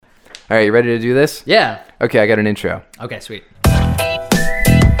All right, you ready to do this? Yeah. Okay, I got an intro. Okay, sweet.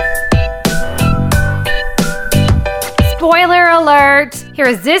 Spoiler alert! Here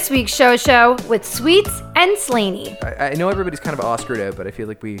is this week's show with Sweets and Slaney. I know everybody's kind of Oscared out, but I feel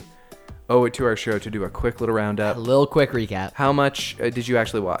like we owe it to our show to do a quick little roundup. A little quick recap. How much did you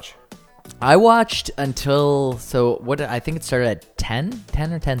actually watch? I watched until, I think it started at 10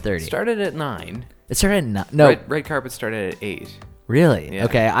 or 10:30. Started at 9. It started at 9. No. Red carpet started at 8. Really? Yeah.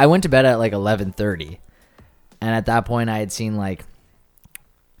 Okay, I went to bed at like 11:30. And at that point I had seen like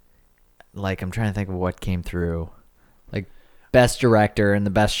I'm trying to think of what came through. Like best director and the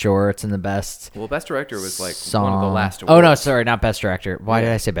best shorts and the best Well, best director was like song. one of the last awards. Oh no, sorry, not best director. Why did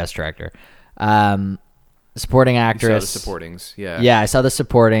I say best director? Supporting actress. You saw the supportings, yeah. Yeah, I saw the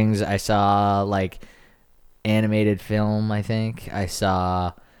supportings. I saw like animated film, I think. You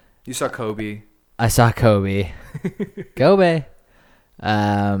saw Kobe. I saw Kobe. Kobe.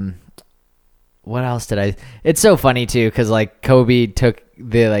 What else did I? It's so funny too, because like Kobe took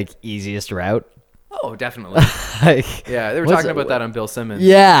the like easiest route. Oh, definitely. Yeah, they were talking about that on Bill Simmons.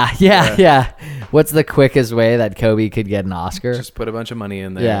 Yeah. What's the quickest way that Kobe could get an Oscar? Just put a bunch of money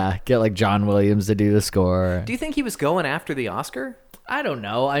in there. Yeah, get like John Williams to do the score. Do you think he was going after the Oscar? I don't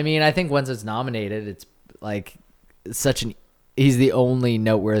know. I mean, I think once it's nominated, it's like he's the only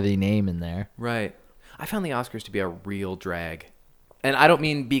noteworthy name in there. Right. I found the Oscars to be a real drag. And I don't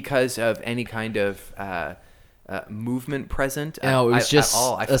mean because of any kind of movement present. No, it was just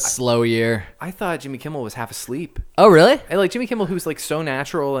a slow year. I thought Jimmy Kimmel was half asleep. Oh, really? And like Jimmy Kimmel, who's like so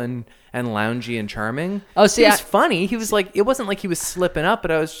natural and loungy and charming. Oh, see, he was funny. He was like, it wasn't like he was slipping up,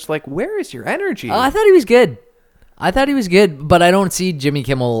 but I was just like, where is your energy? Oh, I thought he was good. But I don't see Jimmy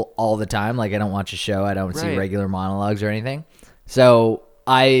Kimmel all the time. Like I don't watch a show. I don't see regular monologues or anything. So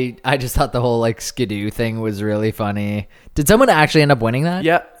I just thought the whole like skidoo thing was really funny. Did someone actually end up winning that?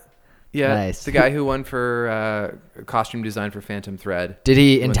 Yeah. Yeah, nice. The guy who won for costume design for Phantom Thread. Did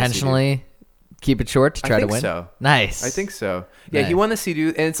he intentionally keep it short to try to win? I think so. Nice. I think so. Yeah, nice. He won the CDU,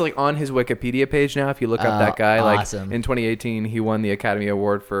 and it's like on his Wikipedia page now. If you look up that guy, awesome. Like in 2018, he won the Academy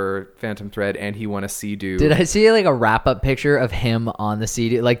Award for Phantom Thread, and he won a CDU. Did I see like a wrap-up picture of him on the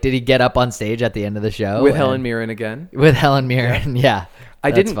CDU? Like, did he get up on stage at the end of the show with Helen Mirren again? With Helen Mirren, yeah. I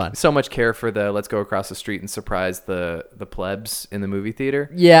didn't fun. So much care for the let's go across the street and surprise the plebs in the movie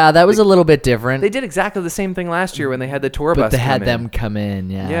theater. Yeah, that was a little bit different. They did exactly the same thing last year when they had the tour but bus. They had them come in,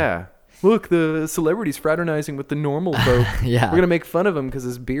 yeah. Yeah. Look, the celebrity's fraternizing with the normal folk. Yeah. We're going to make fun of him because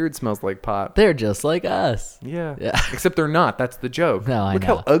his beard smells like pot. They're just like us. Yeah. Except they're not. That's the joke. No, I Look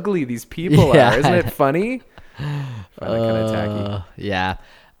know. how ugly these people are. Isn't it funny? Find that kind of tacky. Yeah.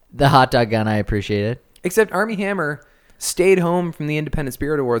 The hot dog gun, I appreciate it. Except Armie Hammer stayed home from the Independent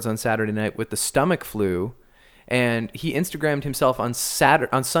Spirit Awards on Saturday night with the stomach flu, and he Instagrammed himself on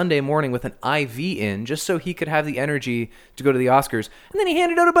Sunday morning with an IV in just so he could have the energy to go to the Oscars. And then he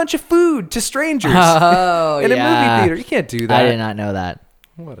handed out a bunch of food to strangers in a movie theater. You can't do that. I did not know that.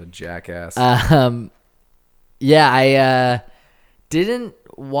 What a jackass. Yeah, I didn't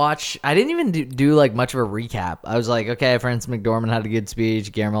watch. I didn't even do like much of a recap. I was like, okay, Frances McDormand had a good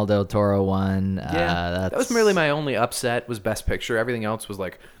speech. Guillermo del Toro won. That was really my only upset was Best Picture. Everything else was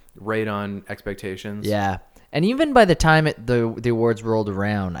like right on expectations. Yeah, and even by the time the awards rolled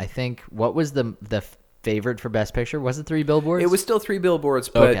around, I think what was the favorite for Best Picture? Was it Three Billboards? It was still Three Billboards,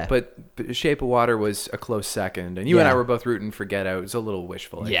 but Shape of Water was a close second. And you and I were both rooting for Get Out. It was a little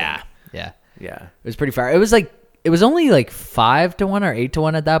wishful. I think. Yeah. It was pretty far. It was only like 5-1 or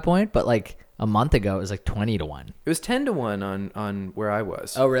 8-1 at that point, but like a month ago it was like 20-1. It was 10-1 on where I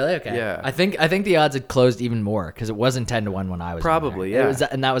was. Oh, really? Okay. Yeah. I think the odds had closed even more because it wasn't 10-1 when I was probably. Yeah.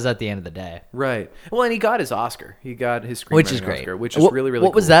 And that was at the end of the day. Right. Well, and he got his Oscar. He got his screenwriting which is great. Oscar, which is really really.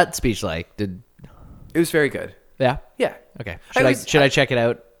 What was that speech like? It was very good. Yeah. Yeah. Okay. Should I check it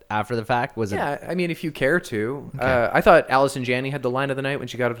out after the fact? Was it? Yeah. I mean, if you care to. Okay. I thought Allison Janney had the line of the night when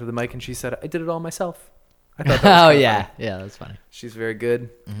she got up to the mic and she said, "I did it all myself." I thought that was yeah. funny. Yeah, that's funny. She's very good.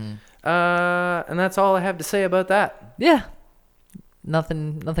 Mm-hmm. And that's all I have to say about that. Yeah.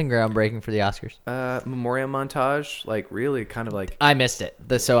 Nothing groundbreaking for the Oscars. Memorial montage, like really kind of like... I missed it.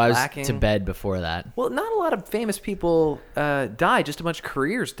 So I was lacking. to bed before that. Well, not a lot of famous people died. Just a bunch of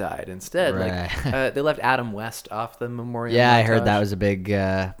careers died instead. Right. Like they left Adam West off the memorial Yeah, montage. I heard that was a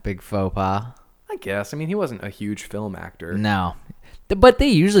big faux pas. I guess. I mean, he wasn't a huge film actor. No. But they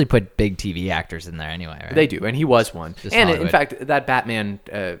usually put big TV actors in there anyway, right? They do, and he was one. Just and Hollywood. in fact, that Batman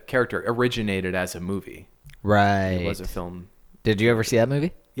character originated as a movie. Right. It was a film. Did you ever see that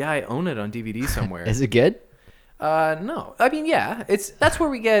movie? Yeah, I own it on DVD somewhere. Is it good? No. I mean, yeah, that's where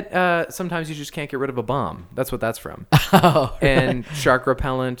we get. Sometimes you just can't get rid of a bomb. That's what that's from. Oh, And shark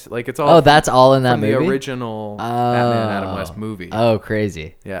repellent. Like it's all. oh, that's all in that from movie. the original Batman Adam West movie. Oh,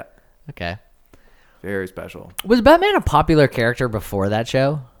 crazy. Yeah, Okay. very special. Was Batman a popular character before that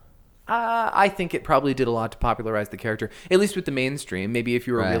show? I think it probably did a lot to popularize the character, at least with the mainstream. Maybe if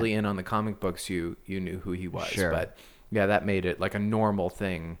you were Right. really in on the comic books, you knew who he was. Sure. But yeah, that made it like a normal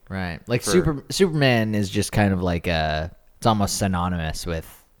thing. Right. Like For- Superman is just kind of like it's almost synonymous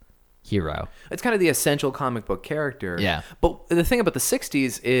with hero. It's kind of the essential comic book character. Yeah. But the thing about the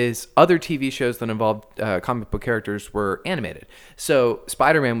 60s is other TV shows that involved comic book characters were animated. So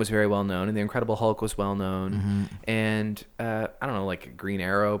Spider-Man was very well known, and The Incredible Hulk was well known. Mm-hmm. And I don't know, like Green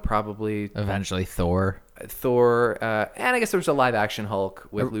Arrow probably. Eventually Thor. Thor. And I guess there was a live action Hulk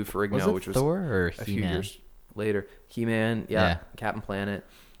with Lou Ferrigno, Was it which was Thor or a few He-Man? years later. He-Man, Yeah. Captain Planet.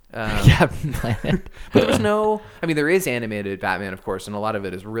 Captain Planet. But there was no, I mean, there is animated Batman, of course, and a lot of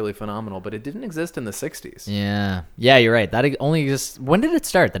it is really phenomenal, but it didn't exist in the 60s. Yeah. Yeah, you're right. That only exists. When did it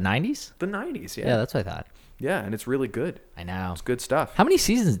start? The 90s? The 90s, Yeah, that's what I thought. Yeah, and it's really good. I know. It's good stuff. How many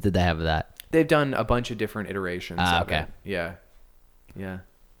seasons did they have of that? They've done a bunch of different iterations of okay. it. Yeah. Yeah.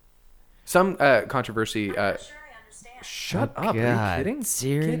 Some controversy. I'm not sure I understand. Shut Oh, up. Are God. you kidding?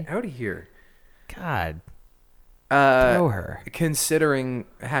 Siri? Get out of here. God. Throw her. Considering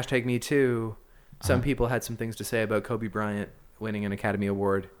hashtag Me Too, some people had some things to say about Kobe Bryant winning an Academy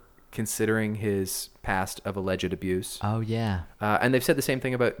Award, considering his past of alleged abuse. Oh, yeah. And they've said the same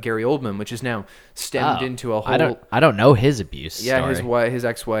thing about Gary Oldman, which is now stemmed into a whole. I don't know his abuse Yeah, story. his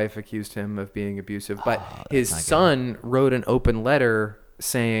ex-wife accused him of being abusive, but his not good. son wrote an open letter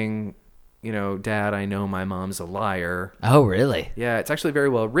saying, Dad, I know my mom's a liar. Oh, really? Yeah, it's actually very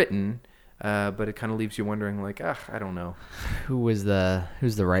well written, but it kind of leaves you wondering, like, I don't know. Who's the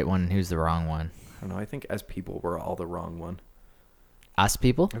right one? Who's the wrong one? I don't know. I think as people, we're all the wrong one. Us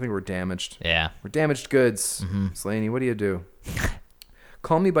people? I think we're damaged. Yeah. We're damaged goods. Slaney, what do you do?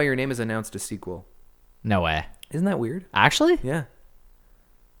 Call Me By Your Name has announced a sequel. No way. Isn't that weird? Actually? Yeah.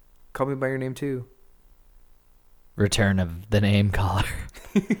 Call Me By Your Name too. Return of the Name Caller.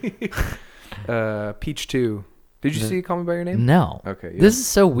 Peach 2. Did you see Call Me By Your Name? No. Okay. This is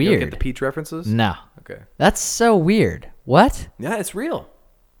so You don't weird. get the Peach references? No. Okay. That's so weird. What? Yeah, it's real.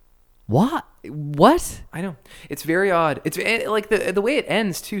 What? What? I know. It's very odd. It's like the way it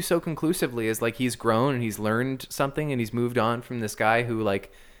ends too so conclusively is like he's grown and he's learned something and he's moved on from this guy who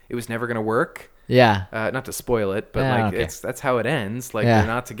like it was never going to work. Yeah. Not to spoil it, but Yeah, like okay. that's how it ends. Like Yeah. they're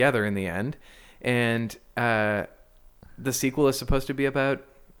not together in the end. And the sequel is supposed to be about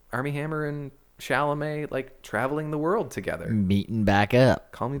Armie Hammer and Chalamet like traveling the world together. Meeting back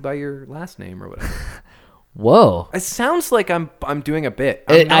up. Call Me By Your Last Name or whatever. Whoa. It sounds like I'm doing a bit.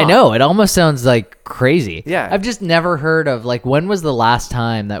 I not. know. It almost sounds like crazy. Yeah. I've just never heard of, like, when was the last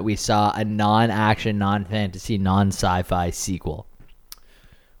time that we saw a non-action, non-fantasy, non-sci-fi sequel?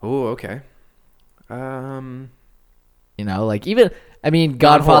 Oh, okay. You know, like even, I mean,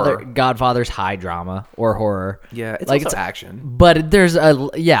 Non-horror. Godfather's high drama or horror. Yeah, it's like also action. But there's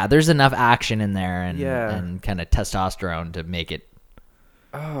enough action in there and kind of testosterone to make it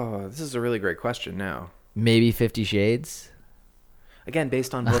Oh, this is a really great question now. maybe 50 Shades. Again,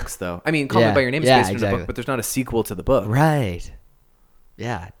 based on books, though. I mean, Call Yeah. Me By Your Name is Yeah, based on the exactly. book, but there's not a sequel to the book. Right.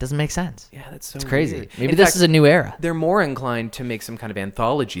 Yeah, it doesn't make sense. Yeah, that's so It's crazy. weird. Maybe In this fact, is a new era. They're more inclined to make some kind of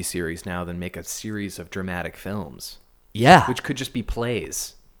anthology series now than make a series of dramatic films, Yeah. which could just be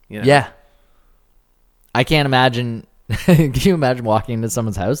plays. You know? Yeah. I can't imagine. Can you imagine walking into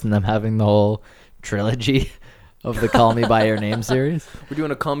someone's house and them having the whole trilogy of the Call Me By Your Name series? We're doing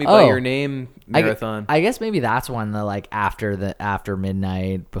a Call Me By Oh. Your Name marathon. I guess maybe that's one that like after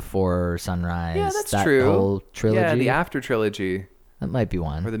midnight, before sunrise. Yeah, that's that true. Whole trilogy. Yeah, the after trilogy. That might be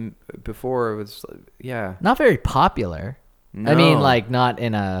one. Or the before it was, yeah. Not very popular. I mean, No. like not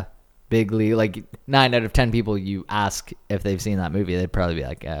in a big league. Like 9 out of 10 people you ask if they've seen that movie, they'd probably be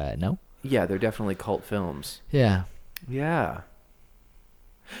like, no. Yeah, they're definitely cult films. Yeah. Yeah.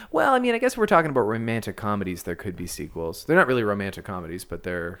 Well, I mean, I guess we're talking about romantic comedies. There could be sequels. They're not really romantic comedies, but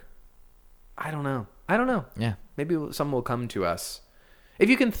they're... I don't know. Yeah. Maybe some will come to us. If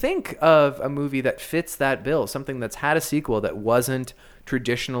you can think of a movie that fits that bill, something that's had a sequel that wasn't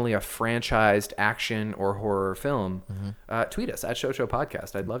traditionally a franchised action or horror film, tweet us at Show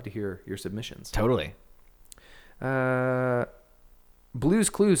Podcast. I'd love to hear your submissions. Totally. Blue's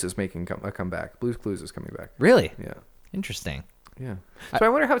Clues is making a comeback. Blue's Clues is coming back. Really? Yeah. Interesting. Yeah. So I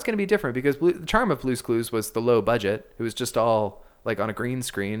wonder how it's going to be different because the charm of Blue's Clues was the low budget. It was just all like on a green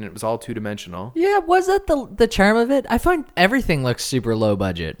screen. And it was all two-dimensional. Yeah, was that the charm of it? I find everything looks super low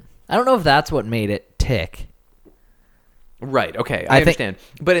budget. I don't know if that's what made it tick. Right. Okay. I understand.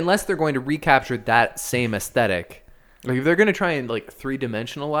 But unless they're going to recapture that same aesthetic, like if they're going to try and like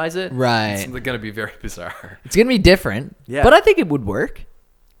 3-dimensionalize it, Right. it's going to be very bizarre. It's gonna be different. Yeah. But I think it would work.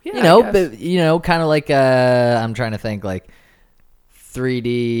 Yeah, You know, I but, guess. kind of like I'm trying to think like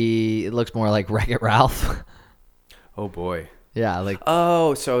 3D. It looks more like Wreck-It Ralph. Oh boy. Yeah, like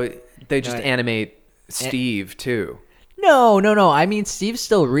Oh, so they just Right. animate Steve too. no. I mean, Steve's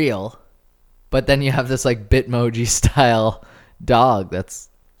still real, but then you have this like Bitmoji style dog that's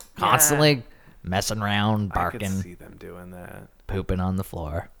constantly messing around, I barking, could see them doing that. pooping on the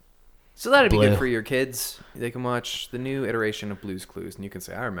floor. So that'd be Blue. good for your kids. They can watch the new iteration of Blue's Clues, and you can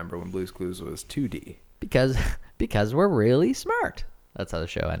say, "I remember when Blue's Clues was 2D." Because we're really smart. That's how the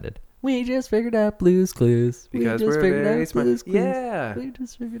show ended. We just figured out Blue's Clues. Because we just we're figured very out smart. Blue's Clues. Yeah. We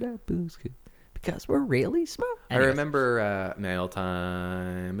just figured out Blue's Clues. Because we're really smart. I remember Mail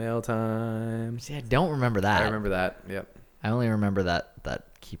Time. See, I don't remember that. I remember that. Yep. I only remember that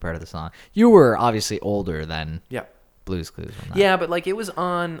key part of the song. You were obviously older than Yep. Blue's Clues. On that. Yeah, but like it was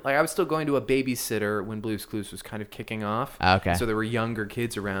on, like I was still going to a babysitter when Blue's Clues was kind of kicking off. Okay. So there were younger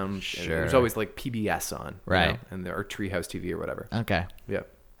kids around. And Sure. there was always like PBS on. Right. And or Treehouse TV or whatever. Okay. Yep.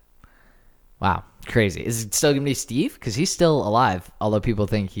 Wow. Crazy. Is it still going to be Steve? Because he's still alive, although people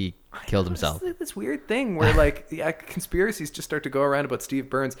think he killed himself. It's like this weird thing where like conspiracies just start to go around about Steve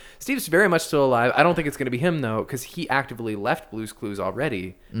Burns. Steve's very much still alive. I don't think it's going to be him though, because he actively left Blue's Clues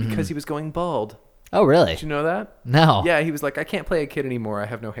already because he was going bald. Oh, really? Did you know that? No. Yeah, he was like, I can't play a kid anymore. I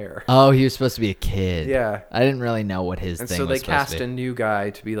have no hair. Oh, he was supposed to be a kid. Yeah. I didn't really know what his And thing so they was supposed cast to a be. new guy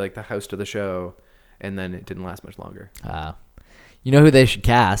to be like the host of the show, and then it didn't last much longer. You know who they should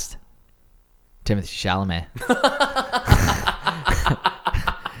cast? Timothy Chalamet.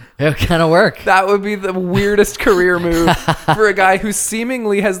 It would kind of work. That would be the weirdest career move for a guy who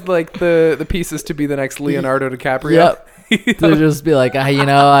seemingly has like the pieces to be the next Leonardo DiCaprio. Yep. To just be like,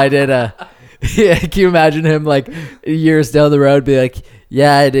 I did a... Yeah, can you imagine him like years down the road be like,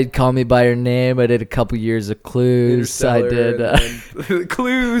 yeah, I did Call Me By Your Name. I did a couple years of Clues. I did...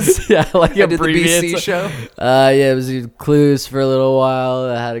 Clues. yeah, like I did the BC show. Yeah, it was Clues for a little while.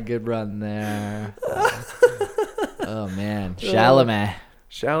 I had a good run there. Oh, man.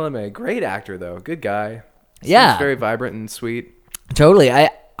 Chalamet, great actor though, good guy. Yeah. Seems very vibrant and sweet. Totally.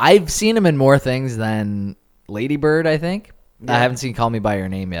 I've seen him in more things than Lady Bird, I think. Yeah. I haven't seen Call Me By Your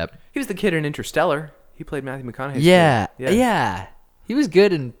Name yet. He was the kid in Interstellar. He played Matthew McConaughey's Yeah. kid. Yeah. He was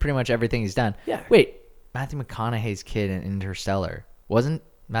good in pretty much everything he's done. Yeah. Wait, Matthew McConaughey's kid in Interstellar. Wasn't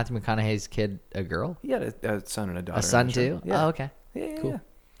Matthew McConaughey's kid a girl? He had a son and a daughter. A son I'm sure. too? Yeah. Oh, okay. Yeah, Cool.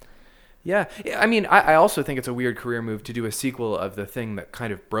 Yeah. I mean, I also think it's a weird career move to do a sequel of the thing that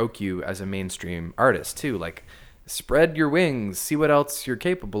kind of broke you as a mainstream artist, too. Like, spread your wings, see what else you're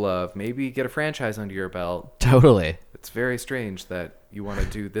capable of, maybe get a franchise under your belt. Totally. It's very strange that you want to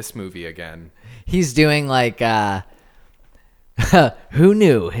do this movie again. He's doing like, who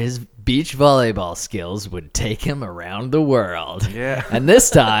knew his beach volleyball skills would take him around the world? Yeah. And this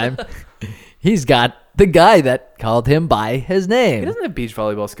time, he's got the guy that called him by his name. He doesn't have beach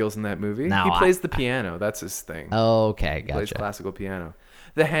volleyball skills in that movie. No, He plays the piano. That's his thing. Okay, He plays gotcha. classical piano.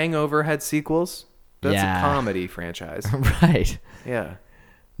 The Hangover had sequels. That's Yeah. a comedy franchise. Right. Yeah.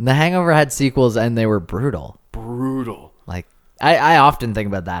 The Hangover had sequels and they were brutal. Brutal. Like, I often think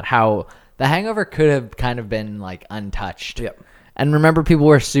about that, how The Hangover could have kind of been like untouched. Yep. And remember, people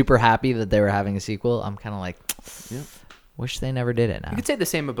were super happy that they were having a sequel. I'm kind of like, Yep. wish they never did it now. You could say the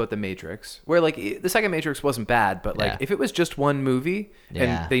same about The Matrix, where like the second Matrix wasn't bad, but like Yeah. if it was just one movie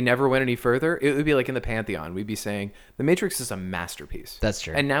Yeah. and they never went any further, it would be like in the Pantheon. We'd be saying The Matrix is a masterpiece. That's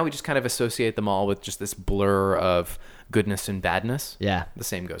true. And now we just kind of associate them all with just this blur of goodness and badness. Yeah. The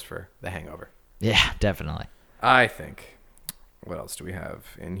same goes for The Hangover. Yeah, definitely. I think. What else do we have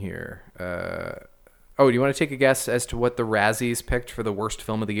in here? Do you want to take a guess as to what the Razzies picked for the worst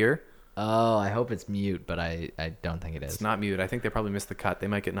film of the year? Oh, I hope it's Mute, but I don't think it is. It's not Mute. I think they probably missed the cut. They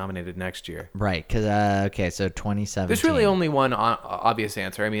might get nominated next year. Right, because, okay, so 2017. There's really only one obvious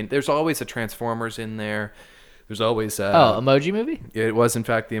answer. I mean, there's always a Transformers in there. There's always Emoji Movie? It was in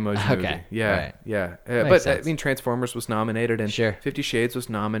fact the Emoji Movie. Okay, Yeah, right. yeah. Makes But sense. I mean, Transformers was nominated, and Sure. 50 Shades was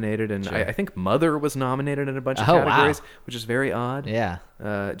nominated, and Sure. I think Mother was nominated in a bunch of Oh, wow. categories, which is very odd. Yeah.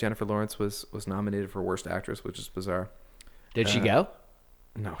 Jennifer Lawrence was nominated for Worst Actress, which is bizarre. Did she go?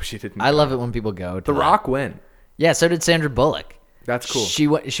 No, she didn't. I go. love it when people go to The that. Rock went. Yeah, so did Sandra Bullock. That's cool. She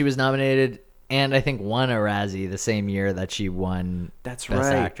was nominated and I think won a Razzie the same year that she won That's Best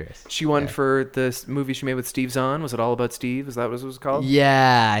right. Actress. She won Yeah. for the movie she made with Steve Zahn. Was it All About Steve? Is that what it was called?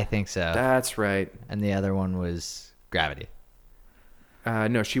 Yeah, I think so. That's right. And the other one was Gravity.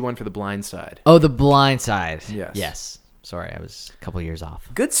 No, she won for The Blind Side. Oh, The Blind Side. Yes. Yes. Sorry, I was a couple years off.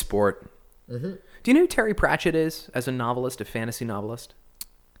 Good sport. Mm-hmm. Do you know who Terry Pratchett is as a novelist, a fantasy novelist?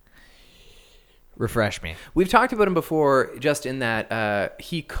 Refresh me. We've talked about him before, just in that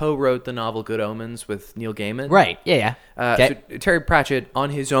he co-wrote the novel Good Omens with Neil Gaiman. Right. Yeah. So Terry Pratchett,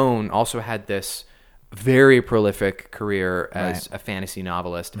 on his own, also had this very prolific career as a fantasy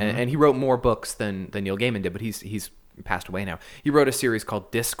novelist, and he wrote more books than Neil Gaiman did. But he's passed away now. He wrote a series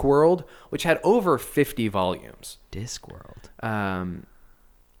called Discworld, which had over 50 volumes. Discworld.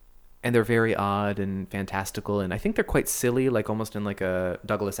 And they're very odd and fantastical, and I think they're quite silly, like almost in like a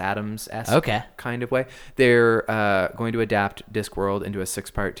Douglas Adams-esque kind of way. They're going to adapt Discworld into a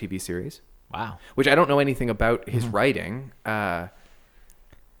 6-part TV series. Wow. Which I don't know anything about his writing,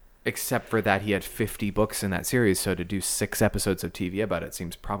 except for that he had 50 books in that series, so to do 6 episodes of TV about it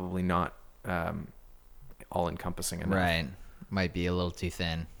seems probably not all-encompassing enough. Right. Might be a little too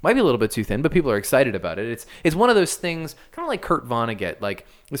thin. Might be a little bit too thin, but people are excited about it. It's one of those things, kind of like Kurt Vonnegut, like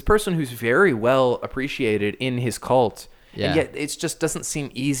this person who's very well appreciated in his cult, and yet it just doesn't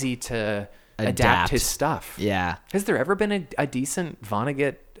seem easy to adapt his stuff. Yeah. Has there ever been a decent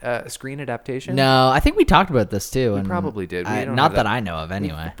Vonnegut screen adaptation? No, I think we talked about this too. We probably did. Not that I know of,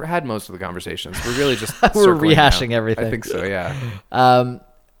 anyway. We had most of the conversations. We're really just we're rehashing everything. I think so. Yeah.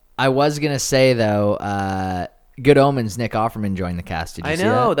 I was gonna say though. Good Omens, Nick Offerman joined the cast. Did you see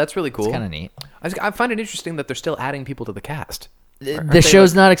that? That's really cool. It's kind of neat. I find it interesting that they're still adding people to the cast. The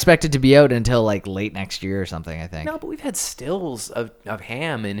show's not expected to be out until like late next year or something, I think. No, but we've had stills of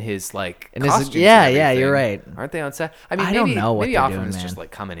Ham in his like and costumes. Yeah, you're right. Aren't they on set? I mean, I don't know what maybe they're Offerman's doing, just man.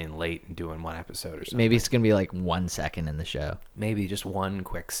 like coming in late and doing one episode or something. Maybe it's gonna be like 1 second in the show. Maybe just one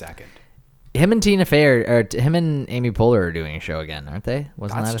quick second. Him and Tina Fey or him and Amy Poehler are doing a show again, aren't they?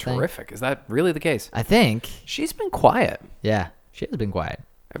 Wasn't that a thing? That's terrific. Is that really the case? I think. She's been quiet. Yeah, she has been quiet.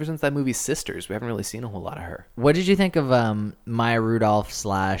 Ever since that movie Sisters, we haven't really seen a whole lot of her. What did you think of Maya Rudolph /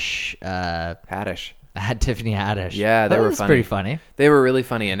 Haddish? Tiffany Haddish. Yeah, they were funny. Pretty funny. They were really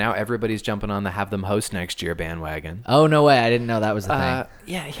funny, and now everybody's jumping on the have them host next year bandwagon. Oh, no way. I didn't know that was the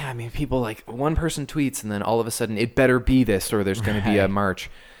thing. Yeah. I mean, people like one person tweets, and then all of a sudden, it better be this, or there's going to be a march.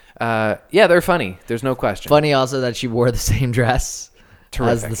 Yeah, they're funny. There's no question. Funny also that she wore the same dress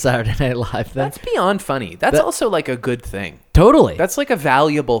as the Saturday Night Live thing. That's beyond funny. That's also like a good thing. Totally. That's like a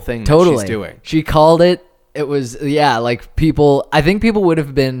valuable thing that she's doing. She called it. It was, like people, I think people would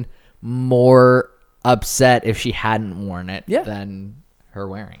have been more upset if she hadn't worn it than her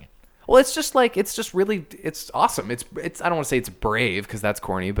wearing it. Well, it's just really, it's awesome. It's I don't want to say it's brave because that's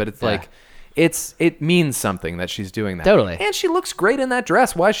corny, but it's like, it means something that she's doing that. Totally. And she looks great in that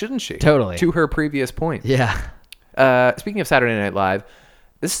dress. Why shouldn't she? Totally. To her previous point. Yeah. Speaking of Saturday Night Live,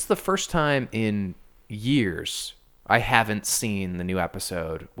 this is the first time in years I haven't seen the new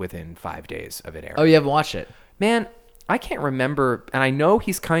episode within 5 days of it airing. Oh, you haven't watched it? Man, I can't remember. And I know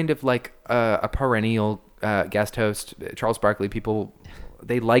he's kind of like a perennial guest host. Charles Barkley, people,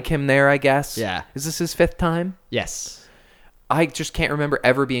 they like him there, I guess. Yeah. Is this his 5th time? Yes. I just can't remember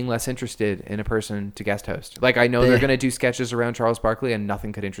ever being less interested in a person to guest host. Like, I know they're going to do sketches around Charles Barkley, and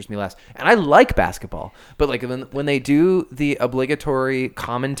nothing could interest me less. And I like basketball, but like when they do the obligatory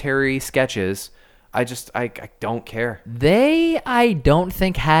commentary sketches, I don't care. I don't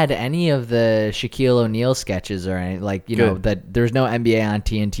think had any of the Shaquille O'Neal sketches or any, like, know, that there's no NBA on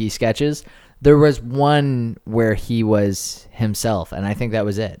TNT sketches. There was one where he was himself, and I think that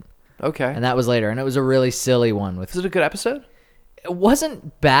was it. Okay. And that was later, and it was a really silly one. Was it a good episode? It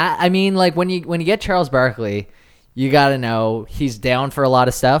wasn't bad. I mean, like when you get Charles Barkley, you got to know he's down for a lot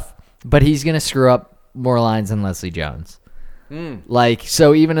of stuff, but he's going to screw up more lines than Leslie Jones. Like,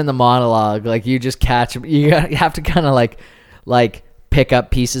 so even in the monologue, like you just catch him, you have to kind of like pick up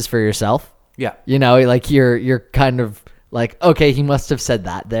pieces for yourself. Yeah. Like you're kind of like, okay, he must have said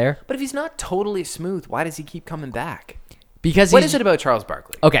that there. But if he's not totally smooth, why does he keep coming back? Because what is it about Charles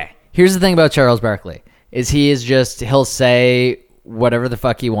Barkley? Okay. Here's the thing about Charles Barkley is he'll say whatever the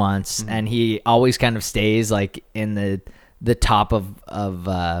fuck he wants, and he always kind of stays like in the top of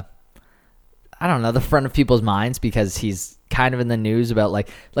I don't know, the front of people's minds because he's kind of in the news about like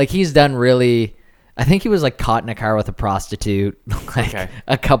he's done really. I think he was like caught in a car with a prostitute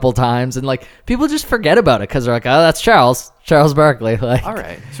a couple times, and like people just forget about it because they're like, oh, that's Charles Barkley. Like, all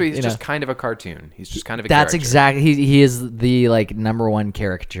right, so he's just kind of a cartoon. He's just kind of a that's character. Exactly. He is the like number one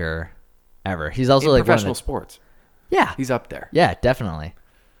caricature ever. He's also in like professional sports. Yeah, he's up there. Yeah, definitely.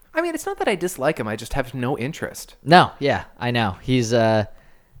 I mean, it's not that I dislike him. I just have no interest. No, yeah, I know. He's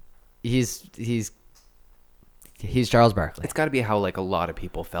He's Charles Barkley. It's got to be how like a lot of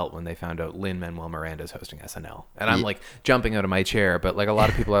people felt when they found out Lin-Manuel Miranda's hosting SNL. And I'm like jumping out of my chair, but like a lot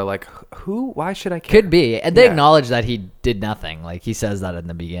of people are like, who? Why should I care? Could be. And they acknowledge that he did nothing. Like he says that in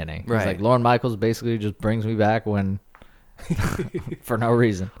the beginning. Right. He's like, Lorne Michaels basically just brings me back when for no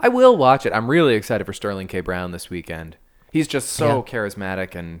reason. I will watch it. I'm really excited for Sterling K. Brown this weekend. He's just so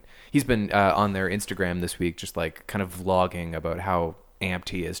charismatic, and he's been on their Instagram this week just like kind of vlogging about how amped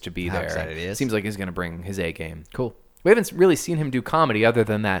he is to be How there. excited he is. Seems like he's going to bring his A game. Cool. We haven't really seen him do comedy other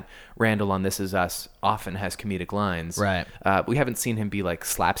than that Randall on This Is Us often has comedic lines. Right. We haven't seen him be like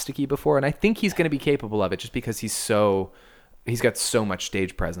slapsticky before, and I think he's going to be capable of it just because he's got so much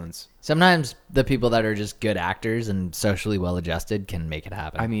stage presence. Sometimes the people that are just good actors and socially well-adjusted can make it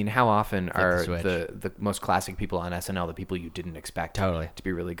happen. I mean, how often are switch. the most classic people on SNL the people you didn't expect Totally. to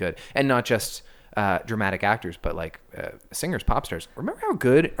be really good? And not just dramatic actors, but like singers, pop stars. Remember how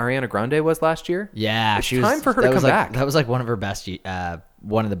good Ariana Grande was last year? Yeah, It's time for her to come back. That was like one of her best,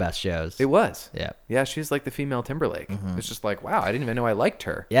 one of the best shows. It was. Yeah. Yeah, she's like the female Timberlake. It's just like, wow, I didn't even know I liked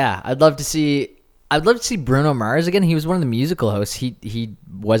her. Yeah, I'd love to see Bruno Mars again. He was one of the musical hosts. He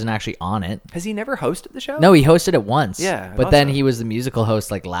wasn't actually on it. Has he never hosted the show? No, he hosted it once. Yeah, I but thought then so. he was the musical host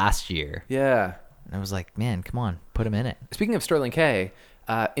like last year. Yeah. And I was like, man, come on, put him in it. Speaking of Sterling K,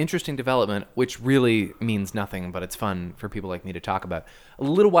 interesting development, which really means nothing, but it's fun for people like me to talk about. A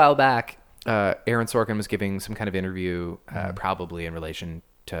little while back, Aaron Sorkin was giving some kind of interview, probably in relation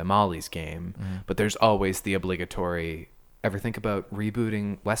to Molly's Game, but there's always the obligatory, ever think about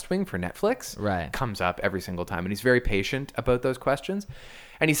rebooting West Wing for Netflix? Right. Comes up every single time, and he's very patient about those questions.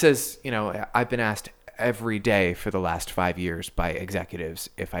 And he says, I've been asked every day for the last 5 years by executives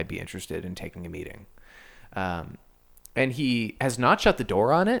if I'd be interested in taking a meeting. And he has not shut the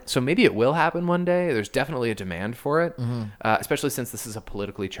door on it, so maybe it will happen one day. There's definitely a demand for it, especially since this is a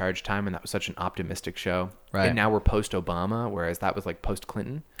politically charged time, and that was such an optimistic show. Right. And now we're post-Obama, whereas that was like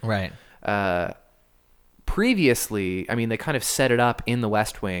post-Clinton. Right. Previously, I mean, they kind of set it up in the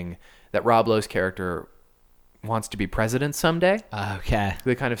West Wing that Rob Lowe's character wants to be president someday. Okay.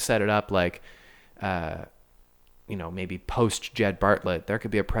 They kind of set it up like, maybe post-Jed Bartlett, there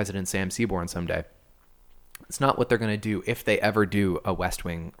could be a President Sam Seaborn someday. It's not what they're going to do if they ever do a West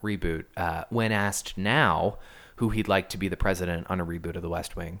Wing reboot. When asked now who he'd like to be the president on a reboot of the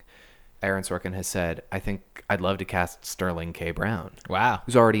West Wing, Aaron Sorkin has said, I think I'd love to cast Sterling K. Brown. Wow.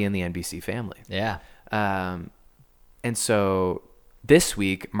 Who's already in the NBC family. Yeah. And so this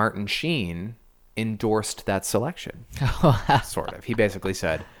week, Martin Sheen endorsed that selection. Sort of. He basically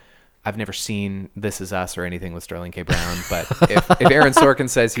said, I've never seen This Is Us or anything with Sterling K. Brown, but if Aaron Sorkin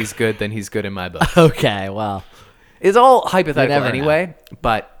says he's good, then he's good in my book. Okay, well. It's all hypothetical never anyway,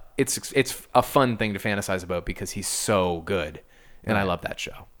 but it's a fun thing to fantasize about because he's so good. And I love that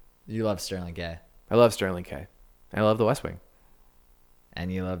show. You love Sterling K. I love Sterling K. I love The West Wing.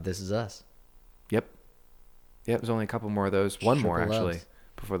 And you love This Is Us. Yep. Yeah, there's only a couple more of those. One more, Triple actually, loves.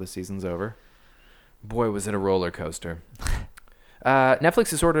 before the season's over. Boy, was it a roller coaster.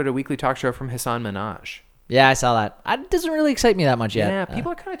 Netflix has ordered a weekly talk show from Hassan Minaj. Yeah, I saw that. It doesn't really excite me that much yet. Yeah,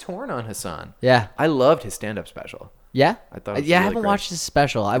 people are kind of torn on Hassan. Yeah. I loved his stand-up special. Yeah? I thought it was I really haven't great. watched his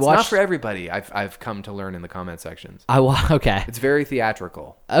special. It's not for everybody, I've come to learn in the comment sections. Okay. It's very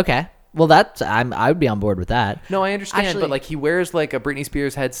theatrical. Okay. Well, I would be on board with that. No, I understand, Actually- but like he wears like a Britney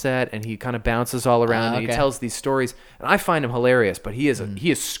Spears headset and he kind of bounces all around and he okay. tells these stories, and I find him hilarious. But he is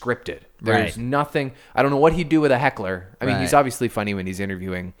scripted. There's Right. nothing. I don't know what he'd do with a heckler. I mean, he's Right. obviously funny when he's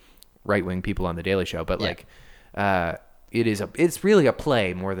interviewing right wing people on the Daily Show, but like, it's really a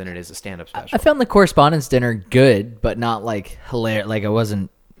play more than it is a stand up special. I found the Correspondence Dinner good, but not like hilarious. Like I wasn't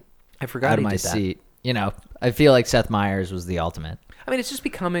I forgot out of he my did that. seat. I feel like Seth Meyers was the ultimate. I mean, it's just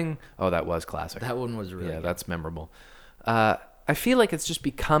becoming. Oh, that was classic. That one was really yeah, good. that's memorable. I feel like it's just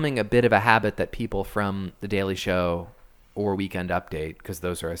becoming a bit of a habit that people from The Daily Show or Weekend Update, because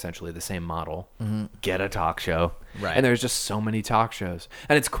those are essentially the same model, get a talk show. Right. And there's just so many talk shows.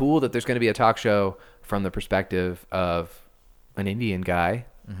 And it's cool that there's going to be a talk show from the perspective of an Indian guy.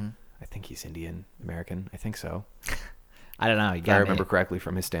 I think he's Indian American. I think so. I don't know. You If I got remember correctly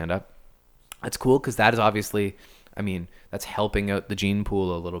from his stand-up. That's cool because that is obviously, I mean, that's helping out the gene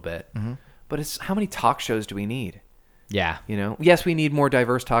pool a little bit. But it's how many talk shows do we need? Yeah, Yes, we need more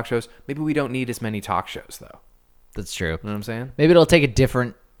diverse talk shows. Maybe we don't need as many talk shows, though. that's true. You know what I'm saying? Maybe it'll take a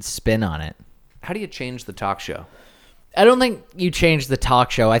different spin on it. How do you change the talk show? I don't think you change the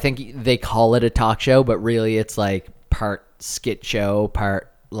talk show. I think they call it a talk show, but really it's like part skit show,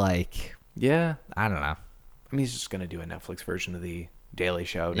 part like, Yeah. I don't know. I mean, he's just going to do a Netflix version of The Daily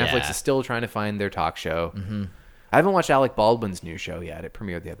Show. Yeah. Netflix is still trying to find their talk show. I haven't watched Alec Baldwin's new show yet. It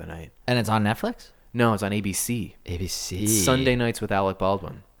premiered the other night. And it's on Netflix? No, it's on ABC. ABC. Sunday nights with Alec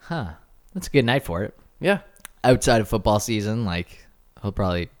Baldwin. Huh. That's a good night for it. Yeah. Outside of football season, like he'll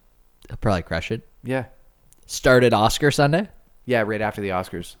probably crush it. Yeah. Started Oscar Sunday? Yeah, right after the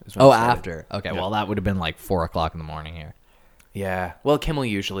Oscars. Is when Oh, it started. after. Okay, well that would have been like 4:00 in the morning here. Yeah. Well, Kimmel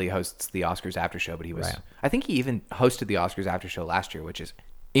usually hosts the Oscars after show, but he was. Right. I think he even hosted the Oscars after show last year, which is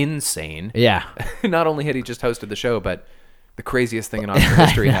insane. Yeah. Not only had he just hosted the show, but the craziest thing in Oscar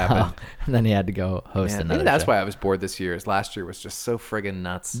history I know. happened. And then he had to go host Yeah, another maybe that's show. why I was bored this year. Is last year was just so friggin'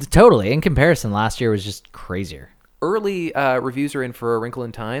 nuts. Totally. In comparison, last year was just crazier. Early reviews are in for A Wrinkle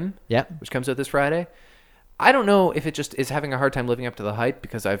in Time. Yep. Which comes out this Friday. I don't know if it just is having a hard time living up to the hype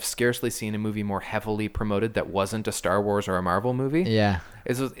because I've scarcely seen a movie more heavily promoted that wasn't a Star Wars or a Marvel movie. Yeah.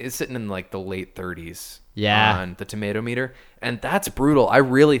 It's sitting in like the late 30s Yeah. on the tomato meter. And that's brutal. I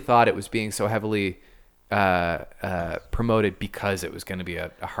really thought it was being so heavily promoted because it was going to be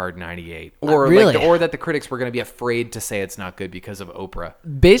a hard 98. Or, really? or that the critics were going to be afraid to say it's not good because of Oprah.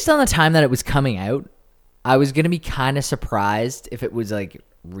 Based on the time that it was coming out, I was going to be kind of surprised if it was like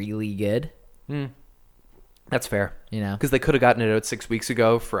really good. That's fair. You know? Because they could have gotten it out 6 weeks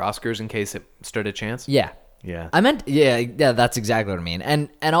ago for Oscars in case it stood a chance. Yeah. Yeah. I meant, yeah, that's exactly what I mean. And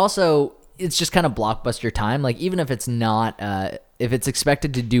also, it's just kind of blockbuster time. Like, even if it's not, if it's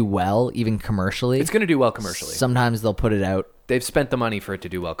expected to do well, even commercially. It's going to do well commercially. Sometimes they'll put it out. They've spent the money for it to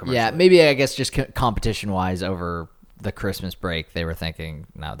do well commercially. Yeah, maybe, I guess, just competition-wise over the Christmas break, they were thinking,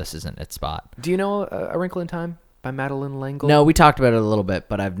 no, this isn't its spot. Do you know A Wrinkle in Time by Madeline L'Engle? No, we talked about it a little bit,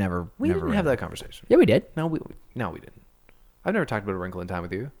 but I've never didn't read have it. that conversation. Yeah, we did. No, we didn't. I've never talked about A Wrinkle in Time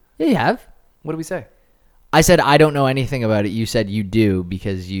with you. Yeah, you have. What did we say? I said I don't know anything about it. You said you do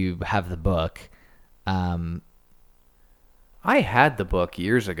because you have the book. I had the book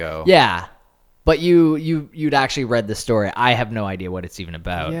years ago. Yeah, but you'd actually read the story. I have no idea what it's even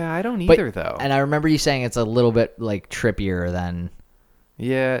about. Yeah, I don't But- either, though. And I remember you saying it's a little bit like trippier than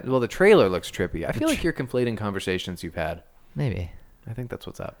Yeah, well, the trailer looks trippy. I feel like you're conflating conversations you've had. maybe. I think that's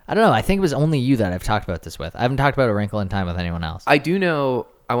what's up. I don't know. I think it was only you that I've talked about this with. I haven't talked about A Wrinkle in Time with anyone else. I do know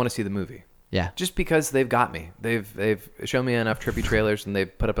I want to see the movie. Yeah. Just because they've got me. They've shown me enough trippy trailers and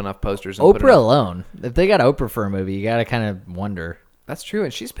they've put up enough posters. And put Oprah alone. If they got Oprah for a movie, you got to kind of wonder. That's true.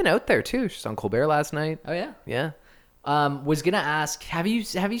 And she's been out there, too. She's on Colbert last night. Oh, yeah? Yeah. Was going to ask, have you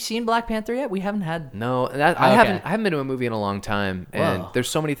seen Black Panther yet? We haven't had... No, I okay. haven't been to a movie in a long time, and Whoa. there's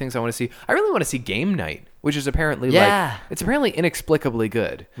so many things I want to see. I really want to see Game Night, which is apparently Yeah. it's apparently inexplicably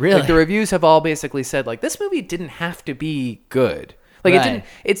good. Really? Like the reviews have all basically said like this movie didn't have to be good. Like it Right. didn't.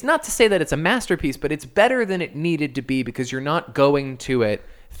 It's not to say that it's a masterpiece, but it's better than it needed to be because you're not going to it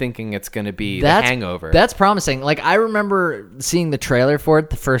thinking it's going to be The Hangover. That's promising. Like, I remember seeing the trailer for it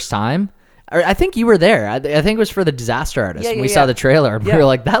the first time. I think you were there. I think it was for The Disaster Artist. Yeah, and yeah, we yeah. saw the trailer. And Yeah. we were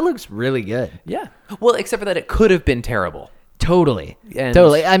like, that looks really good. yeah. Well, except for that it could have been terrible. Totally. And-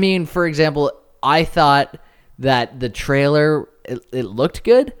 Totally. I mean, for example, I thought that the trailer, it looked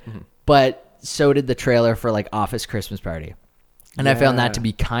good, Mm-hmm. but so did the trailer for, like, Office Christmas Party. And I found Yeah. that to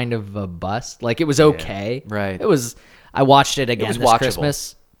be kind of a bust. Like, it was okay. Right. I watched it again was this watchable.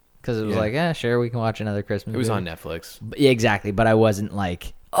 Christmas because it was Yeah. like, yeah, sure, we can watch another Christmas It was movie. on Netflix. Yeah, exactly. But I wasn't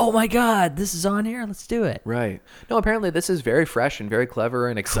like, oh my God, this is on here. Let's do it. Right. No, apparently this is very fresh and very clever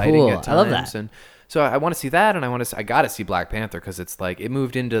and exciting Cool. at times. I love that. And so I want to see that, and I got to see Black Panther because it's like it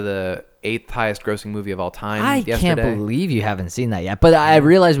moved into the 8th highest grossing movie of all time. I yesterday. can't believe you haven't seen that yet. But I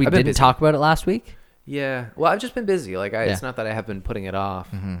realized we I've been didn't busy. talk about it last week. Yeah. Well, I've just been busy. Like Yeah. it's not that I have been putting it off.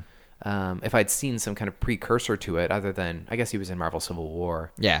 If I'd seen some kind of precursor to it, other than I guess he was in Marvel Civil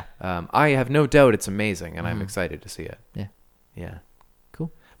War. Yeah. I have no doubt it's amazing, and I'm excited to see it. Yeah. Yeah.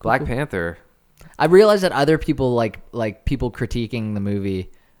 Cool. Black Panther. I realized that other people like people critiquing the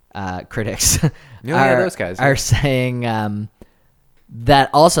movie, critics, Yeah, those guys, are yeah. saying that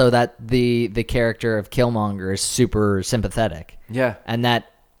also that the character of Killmonger is super sympathetic, Yeah. and that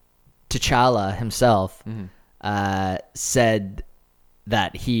T'Challa himself Mm-hmm. said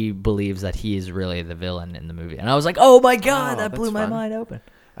that he believes that he is really the villain in the movie, and I was like, oh my God, Oh, that blew that's my fun. mind open.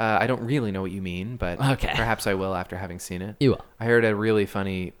 I don't really know what you mean, but Okay. perhaps I will after having seen it. You will. I heard a really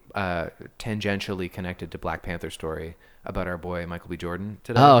funny, tangentially connected to Black Panther story about our boy Michael B. Jordan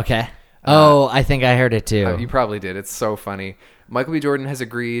today. Oh, okay. I think I heard it too. You probably did. It's so funny. Michael B. Jordan has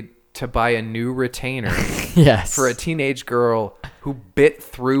agreed to buy a new retainer Yes. for a teenage girl who bit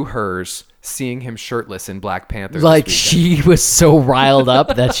through hers seeing him shirtless in Black Panther. this Like, weekend. she was so riled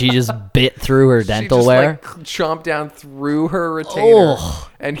up that she just bit through her dental she just, wear. like, chomped down through her retainer. Oh.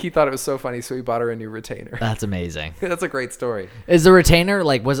 And he thought it was so funny, so he bought her a new retainer. That's amazing. That's a great story. Is the retainer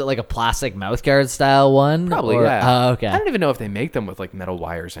was it like a plastic mouthguard style one? Probably, or, yeah. Oh, okay. I don't even know if they make them with like metal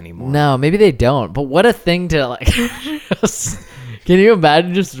wires anymore. No, maybe they don't. But what a thing to like. Can you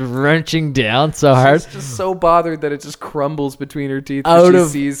imagine just wrenching down so hard? She's just so bothered that it just crumbles between her teeth. Out She of-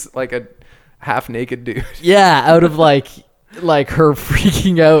 sees like a half naked dude. Yeah, out of like her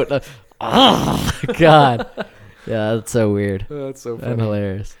freaking out. Oh God. Yeah, that's so weird. Oh, that's so And funny.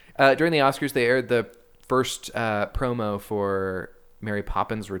 hilarious. During the Oscars, they aired the first promo for Mary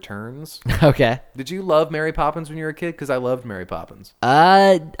Poppins Returns. Okay. Did you love Mary Poppins when you were a kid? Because I loved Mary Poppins.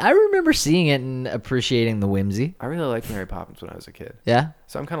 I remember seeing it and appreciating the whimsy. I really liked Mary Poppins when I was a kid. Yeah.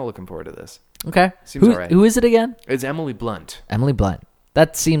 So I'm kind of looking forward to this. Okay. Seems all right. Who is it again? It's Emily Blunt. Emily Blunt.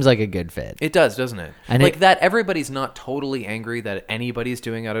 That seems like a good fit. It does, doesn't it? And like that everybody's not totally angry that anybody's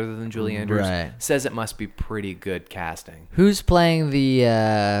doing it other than Julie Andrews. Right. Says it must be pretty good casting. Who's playing the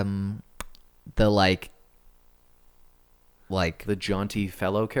like The jaunty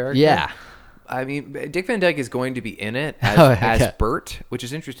fellow character? yeah. I mean, Dick Van Dyke is going to be in it as, Oh, okay. as Bert, which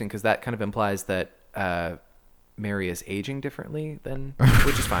is interesting because that kind of implies that Mary is aging differently than,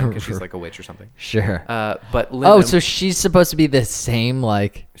 which is fine because she's like a witch or something. Sure. But Linda, So she's supposed to be the same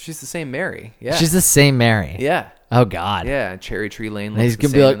she's the same Mary. Yeah. she's the same Mary. yeah. Oh God. Yeah. Cherry Tree Lane And he's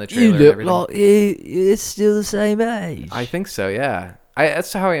looks the gonna same be in the like, you trailer and look everything. like it's still the same age. I think so, yeah.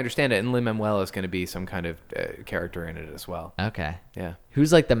 That's how I understand it. And Lin-Manuel is going to be some kind of character in it as well. Okay. Yeah.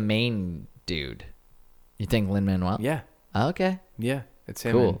 Who's like the main dude? You think Lin-Manuel? Yeah. Okay. Yeah. It's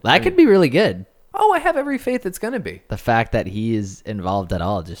him. Cool. and- That could be really good. Oh, I have every faith it's going to be. The fact that he is involved at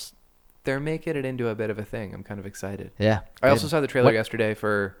all, just They're making it into a bit of a thing. I'm kind of excited. yeah. I also Good. saw the trailer What- yesterday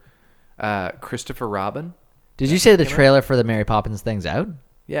for Christopher Robin. Did you say the trailer for the Mary Poppins thing's out?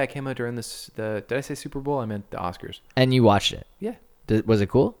 Yeah, it came out during did I say Super Bowl? I meant the Oscars. And you watched it? Yeah. Was it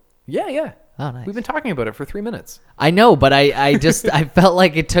cool? Yeah. Oh, nice. We've been talking about it for 3 minutes. I know, but I just I felt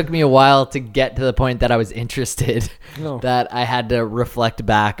like it took me a while to get to the point that I was interested. No. That I had to reflect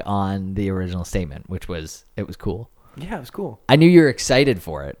back on the original statement, which was it was cool. Yeah, it was cool. I knew you were excited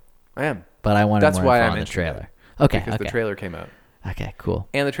for it, I am. but I wanted That's more why info I'm on the interested. trailer. Okay, Because okay, the trailer came out. okay, cool.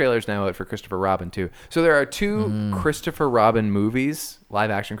 And the trailer's now out for Christopher Robin, too. So there are two Christopher Robin movies,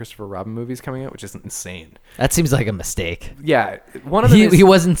 live-action Christopher Robin movies coming out, which is insane. That seems like a mistake. Yeah, one of them is... He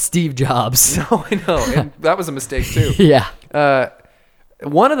wasn't Steve Jobs. No, I know. And that was a mistake, too. Yeah.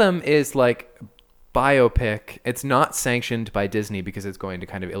 One of them is like biopic. It's not sanctioned by Disney because it's going to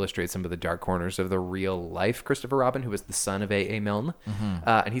kind of illustrate some of the dark corners of the real life Christopher Robin, who was the son of A.A. Milne.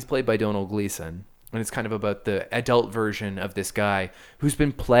 And he's played by Donald Gleason. And it's kind of about the adult version of this guy who's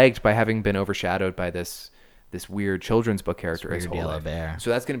been plagued by having been overshadowed by this weird children's book character his weird whole yellow life. bear. So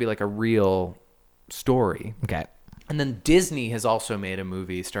that's going to be like a real story. Okay. And then Disney has also made a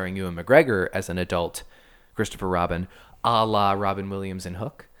movie starring Ewan McGregor as an adult Christopher Robin, a la Robin Williams in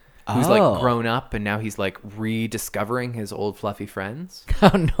Hook, who's Oh. like grown up and now he's like rediscovering his old fluffy friends.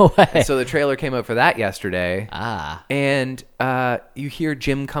 Oh no way. So the trailer came out for that yesterday. Ah. And you hear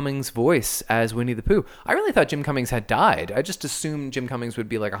Jim Cummings' voice as Winnie the Pooh. I really thought Jim Cummings had died. I just assumed Jim Cummings would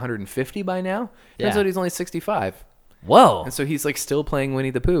be like 150 by now. Turns Yeah. out he's only 65. Whoa. And so he's like still playing Winnie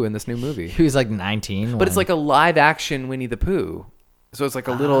the Pooh in this new movie. He was like 19. But it's like a live action Winnie the Pooh. So it's like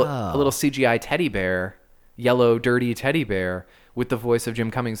a little Oh. CGI teddy bear, yellow dirty teddy bear with the voice of Jim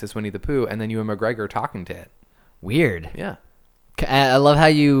Cummings as Winnie the Pooh, and then Ewan McGregor talking to it. weird. Yeah. I love how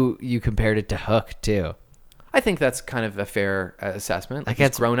you compared it to Hook too. I think that's kind of a fair assessment. Like Like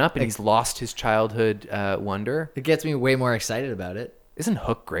he's grown up and he's lost his childhood wonder. It gets me way more excited about it. Isn't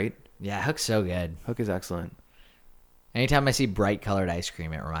Hook great? Yeah, Hook's so good. Hook is excellent. Anytime I see bright colored ice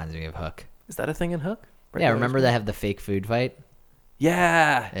cream, it reminds me of Hook. Is that a thing in Hook? Right Yeah, there, remember isn't it? they have the fake food fight?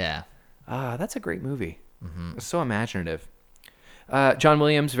 Yeah. Yeah. That's a great movie. It's so imaginative. John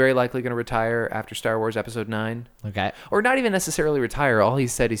Williams very likely going to retire after Star Wars Episode 9. Okay. Or not even necessarily retire. All he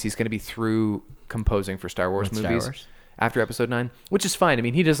said is he's going to be through composing for Star Wars With Star movies Wars? after Episode 9, which is fine. I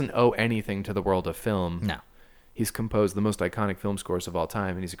mean, he doesn't owe anything to the world of film. No. He's composed the most iconic film scores of all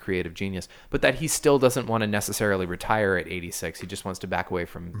time, and he's a creative genius. But that he still doesn't want to necessarily retire at 86. He just wants to back away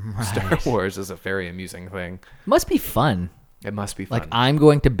from Star Wars is a very amusing thing. Must be fun. It must be fun. Like, I'm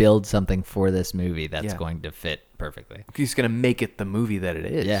going to build something for this movie that's Yeah. going to fit perfectly. He's going to make it the movie that it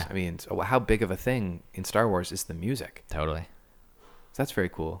is. Yeah. I mean, so how big of a thing in Star Wars is the music? Totally. So that's very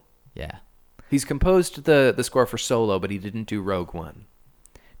cool. Yeah. He's composed the score for Solo, but he didn't do Rogue One.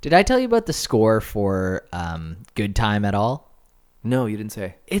 Did I tell you about the score for Good Time at all? No, you didn't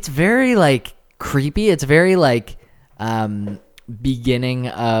say. It's very, like, creepy. It's very, like, beginning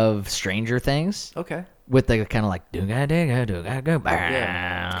of Stranger Things. Okay. with the kind of like Yeah, it's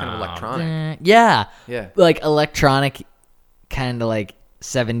kind of electronic. Yeah. Yeah. Like electronic, kind of like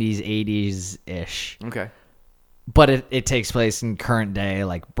 70s, 80s ish. Okay. But it takes place in current day,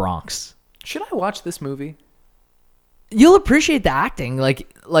 like Bronx. Should I watch this movie? You'll appreciate the acting. Like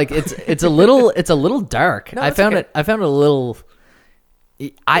it's a little dark. No, I it's found okay. it a little.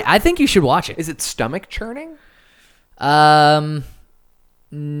 I think you should watch it. Is it stomach churning?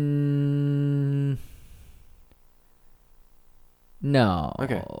 No.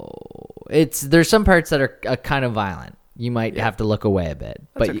 Okay. There's some parts that are kind of violent. You might have to look away a bit,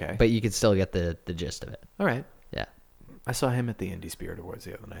 That's okay. but you can still get the gist of it. All right. Yeah. I saw him at the Indie Spirit Awards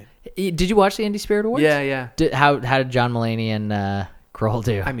the other night. Did you watch the Indie Spirit Awards? Yeah. How did John Mulaney and Kroll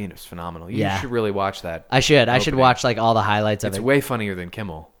do? I mean, it was phenomenal. You should really watch that. I should opening. watch like all the highlights of It's it. way funnier than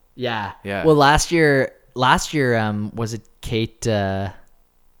Kimmel. Yeah. Yeah. Well, last year, was it Kate and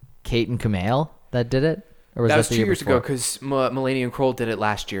Kumail that did it? Or That was the 2 year years before? ago because Mulaney and Kroll did it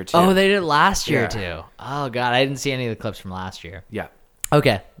last year too. Oh, they did it last year Yeah. too. Oh God, I didn't see any of the clips from last year. Yeah.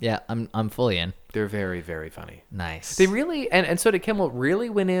 Okay, yeah, I'm fully in. They're very, very funny. Nice. They really, and so did Kimmel, really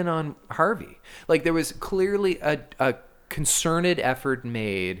went in on Harvey. Like there was clearly a concerted effort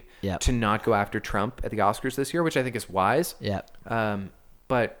made to not go after Trump at the Oscars this year, which I think is wise. Yeah.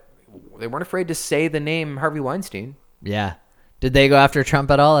 But they weren't afraid to say the name Harvey Weinstein. Yeah. Did they go after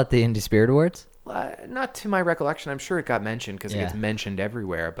Trump at all at the Indie Spirit Awards? Not to my recollection. I'm sure it got mentioned because it gets mentioned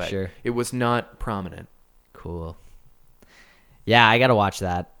everywhere, but it was not prominent. Cool. Yeah, I gotta watch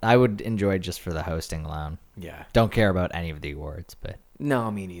that. I would enjoy just for the hosting alone. Yeah. Don't care about any of the awards, but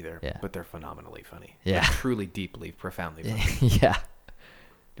No, me neither. Yeah. But they're phenomenally funny. Yeah. Like, truly, deeply, profoundly funny. yeah. Do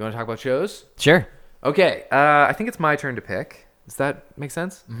you want to talk about shows? Sure. Okay. I think it's my turn to pick. Does that make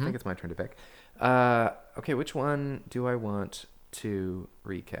sense? I think it's my turn to pick. Okay, which one do I want to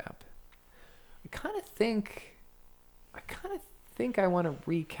recap? I kind of think I want to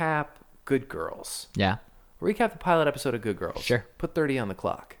recap Good Girls. Yeah. Recap the pilot episode of Good Girls. Sure. Put 30 on the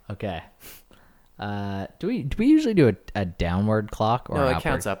clock. Okay. Do we usually do a downward clock or No, an it upward?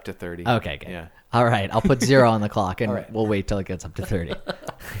 counts up to 30. Okay, good. Yeah. All right, I'll put 0 on the clock, and All right. we'll wait till it gets up to 30.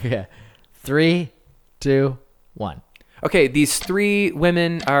 Yeah. 3, 2, 1. Okay, these three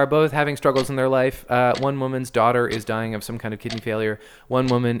women are both having struggles in their life. One woman's daughter is dying of some kind of kidney failure. One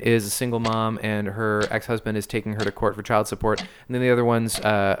woman is a single mom, and her ex-husband is taking her to court for child support. And then the other one's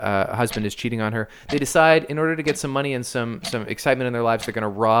husband is cheating on her. They decide, in order to get some money and some excitement in their lives, they're going to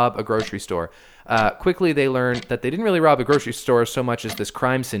rob a grocery store. Quickly, they learn that they didn't really rob a grocery store so much as this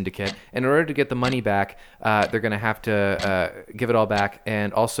crime syndicate. And in order to get the money back, they're going to have to give it all back.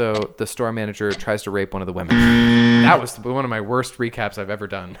 And also, the store manager tries to rape one of the women. That was one of my worst recaps I've ever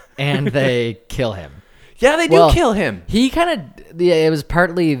done. And they kill him. Yeah, they do kill him. He kind of, it was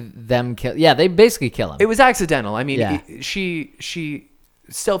partly them kill. Yeah, they basically kill him. It was accidental. I mean, Yeah. she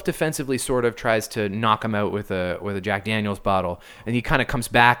self-defensively sort of tries to knock him out with a Jack Daniels bottle, and he kind of comes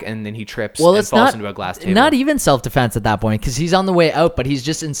back, and then he trips and falls into a glass table. Not even self-defense at that point, because he's on the way out, but he's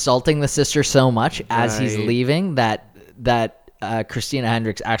just insulting the sister so much as he's Right. leaving that Christina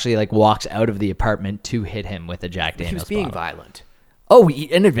Hendricks actually like walks out of the apartment to hit him with a Jack Daniels He was being bottle. violent. Oh,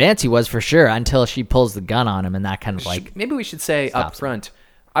 in advance he was for sure, until she pulls the gun on him, and that kind of like Maybe we should say up stops him. front,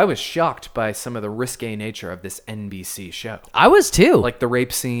 I was shocked by some of the risque nature of this NBC show. I was too. Like the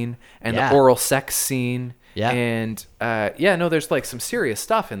rape scene and Yeah. the oral sex scene. Yeah. And there's like some serious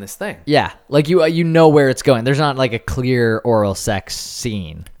stuff in this thing. yeah, like you know where it's going. There's not like a clear oral sex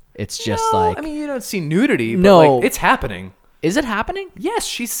scene. It's just No, like I mean, you don't see nudity, but No. like, it's happening. is it happening? Yes,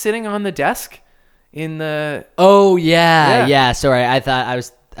 she's sitting on the desk in the... Oh yeah, Yeah. yeah. Sorry, I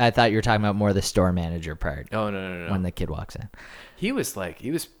thought you were talking about more the store manager part. Oh, no. When the kid walks in. He was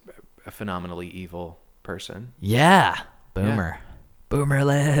a phenomenally evil person. Yeah, boomer. Boomer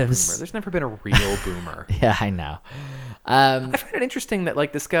lives. There's never been a real boomer. Yeah, I know. I find it interesting that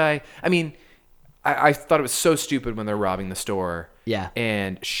like this guy, I mean, I thought it was so stupid when they're robbing the store. Yeah.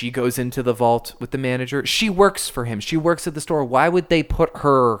 And she goes into the vault with the manager. She works for him. She works at the store. Why would they put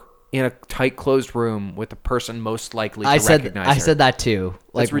her in a tight closed room with the person most likely to recognize her? I said that too.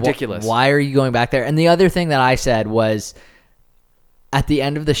 That's ridiculous. Why are you going back there? And the other thing that I said was at the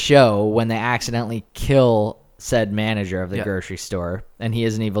end of the show when they accidentally kill said manager of the grocery store, and he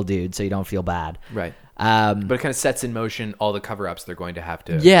is an evil dude, so you don't feel bad. Right. But it kind of sets in motion all the cover-ups they're going to have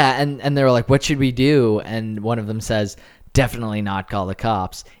to... Yeah, and they were like, what should we do? And one of them says, definitely not call the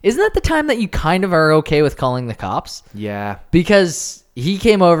cops. Isn't that the time that you kind of are okay with calling the cops? Yeah. Because he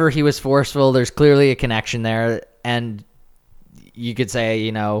came over, he was forceful, there's clearly a connection there, and you could say,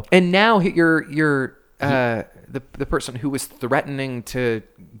 And now you're the person who was threatening to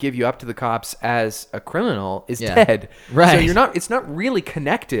give you up to the cops as a criminal is dead. Right. So it's not really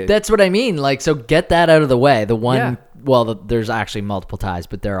connected. That's what I mean. Like, so get that out of the way. The one, there's actually multiple ties,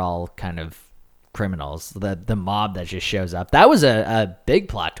 but they're all kind of criminals. The mob that just shows up. That was a big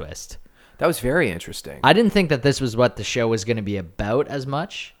plot twist. That was very interesting. I didn't think that this was what the show was going to be about as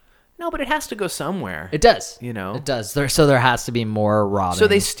much. No, but it has to go somewhere. It does. You know? It does. So there has to be more robbing. So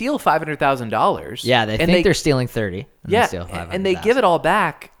they steal $500,000. Yeah, they think they're stealing 30. Yeah, they steal and they give it all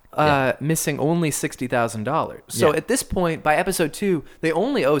back, missing only $60,000. So at this point, by episode 2, they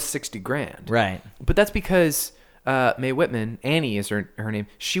only owe $60,000. Right. But that's because Mae Whitman, Annie is her name,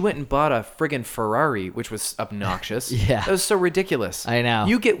 she went and bought a friggin' Ferrari, which was obnoxious. Yeah. That was so ridiculous. I know.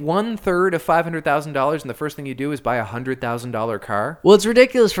 You get 1/3 of $500,000, and the first thing you do is buy a $100,000 car. Well, it's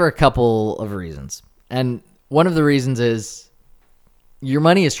ridiculous for a couple of reasons. And one of the reasons is your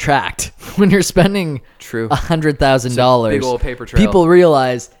money is tracked. When you're spending $100,000, big old paper trail. People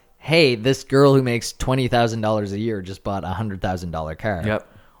realize, hey, this girl who makes $20,000 a year just bought a $100,000 car. Yep.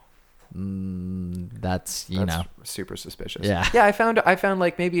 That's super suspicious. Yeah. Yeah, I found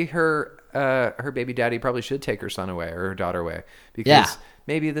like maybe her baby daddy probably should take her son away or her daughter away because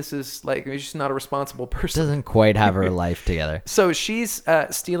maybe this is like maybe she's not a responsible person. Doesn't quite have her life together. So she's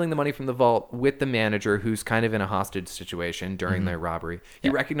stealing the money from the vault with the manager who's kind of in a hostage situation during their robbery. He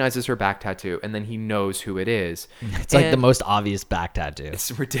recognizes her back tattoo and then he knows who it is. It's like the most obvious back tattoo.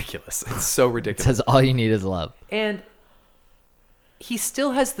 It's ridiculous. It's so ridiculous. It says all you need is love. And he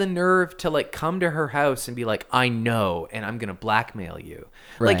still has the nerve to like come to her house and be like, I know, and I'm going to blackmail you.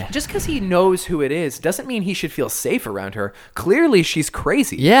 Right. Like just because he knows who it is doesn't mean he should feel safe around her. Clearly she's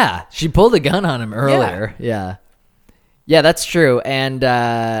crazy. Yeah. She pulled a gun on him earlier. Yeah. Yeah, that's true. And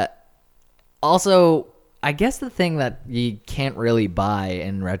also, I guess the thing that you can't really buy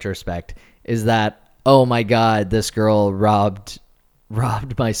in retrospect is that, oh my God, this girl robbed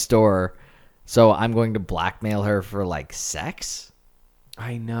my store, so I'm going to blackmail her for like sex?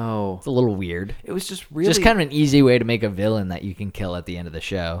 I know. It's a little weird. It was just really... Just kind of an easy way to make a villain that you can kill at the end of the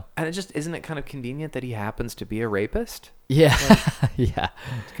show. And it just... Isn't it kind of convenient that he happens to be a rapist? Yeah. Yeah.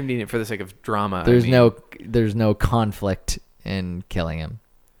 It's convenient for the sake of drama. There's no conflict in killing him.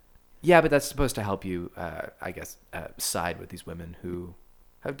 Yeah, but that's supposed to help you, I guess, side with these women who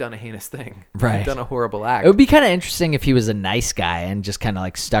have done a heinous thing. Right. Have done a horrible act. It would be kind of interesting if he was a nice guy and just kind of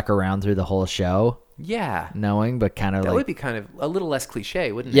like stuck around through the whole show. Yeah. Knowing, but kind of that like... That would be kind of a little less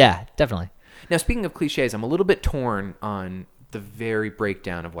cliche, wouldn't it? Yeah, definitely. Now, speaking of cliches, I'm a little bit torn on the very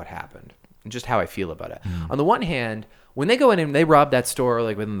breakdown of what happened and just how I feel about it. On the one hand, when they go in and they rob that store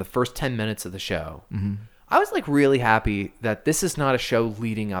like within the first 10 minutes of the show, I was like really happy that this is not a show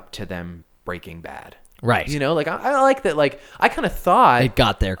leading up to them Breaking Bad. Right. You know, like I like that. Like I kind of thought it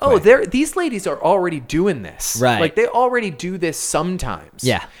got there. Quick. Oh, these ladies are already doing this. Right. Like they already do this sometimes.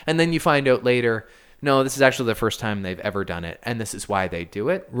 Yeah. And then you find out later, no, this is actually the first time they've ever done it, and this is why they do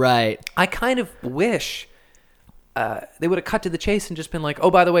it. Right. I kind of wish they would have cut to the chase and just been like, oh,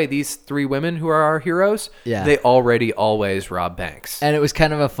 by the way, these 3 women who are our heroes, they already always rob banks. And it was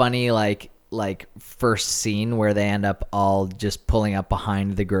kind of a funny like first scene where they end up all just pulling up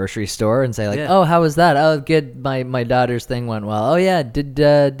behind the grocery store and say like, oh, how was that? Oh, good. My daughter's thing went well. Oh yeah. Did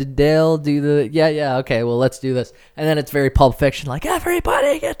Dale do the, yeah. Okay. Well, let's do this. And then it's very Pulp Fiction. Like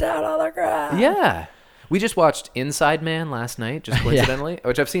everybody get down on the ground. Yeah. We just watched Inside Man last night, just coincidentally,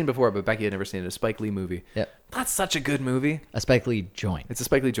 which I've seen before, but Becky had never seen it. A Spike Lee movie. Yep. That's such a good movie. A Spike Lee joint. It's a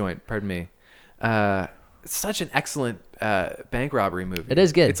Spike Lee joint. Pardon me. It's such an excellent bank robbery movie. It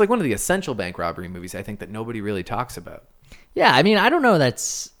is good. It's like one of the essential bank robbery movies I think that nobody really talks about. Yeah, I mean, I don't know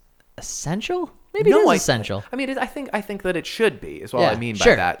that's essential. Maybe it is essential. I mean, I think that it should be, is all I mean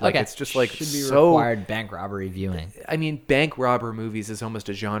by that. Like, it's just like should be so required bank robbery viewing. I mean, bank robber movies is almost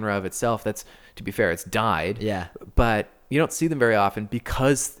a genre of itself. That's, to be fair, it's died. Yeah. But you don't see them very often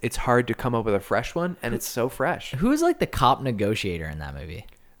because it's hard to come up with a fresh one, and it's so fresh. Who's like the cop negotiator in that movie?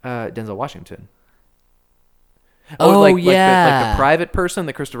 Denzel Washington. Oh, like yeah. the private person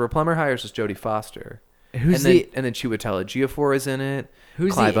that Christopher Plummer hires is Jodie Foster. And then Chiwetel Ejiofor is in it.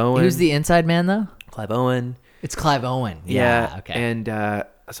 Clive Owen. Who's the inside man though? Clive Owen. It's Clive Owen. Yeah. Okay. And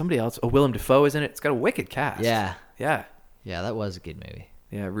somebody else. Oh, Willem Dafoe is in it. It's got a wicked cast. Yeah. Yeah. Yeah, that was a good movie.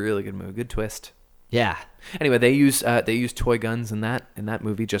 Yeah, really good movie. Good twist. Yeah. Anyway, they use toy guns in that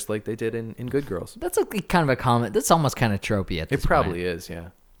movie just like they did in Good Girls. That's kind of a comment. That's almost kind of tropey at this point. It probably is, yeah.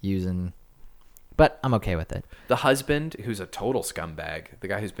 But I'm okay with it. The husband, who's a total scumbag, the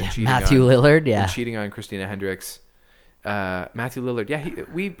guy who's been cheating Matthew Lillard, yeah. Been cheating on Christina Hendricks. Matthew Lillard, yeah.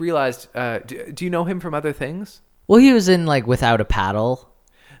 We realized, do you know him from other things? Well, he was in like Without a Paddle.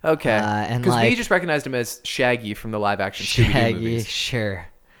 Okay. And Because we like just recognized him as Shaggy from the live-action Scooby-Doo Shaggy, movies. sure.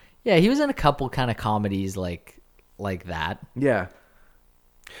 Yeah, he was in a couple kind of comedies like that. Yeah.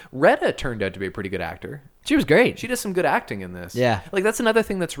 Retta turned out to be a pretty good actor. She was great. She does some good acting in this. Yeah. Like that's another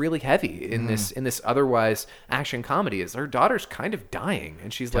thing that's really heavy in this otherwise action comedy is her daughter's kind of dying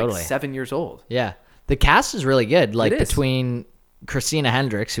and she's Totally. like 7 years old. Yeah. The cast is really good. Like It is. between Christina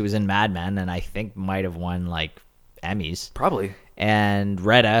Hendricks, who was in Mad Men and I think might have won like Emmys, Probably. and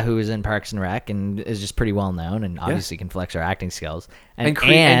Retta, who is in Parks and Rec and is just pretty well known and obviously can flex her acting skills. And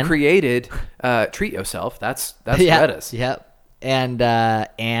created Treat Yourself. That's yeah, Retta's. Yep. And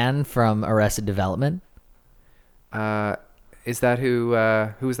Anne from Arrested Development. Is that who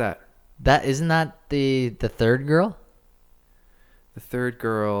is that? That isn't that the third girl? The third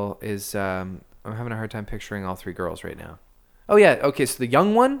girl is I'm having a hard time picturing all three girls right now. Oh yeah, okay, so the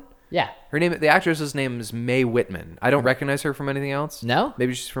young one? Yeah. The actress's name is Mae Whitman. I don't recognize her from anything else. No?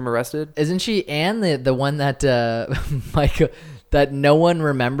 Maybe she's from Arrested. Isn't she Anne the one that Michael that no one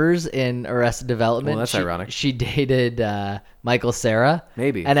remembers in Arrested Development? Well, that's ironic. She dated Michael Cera.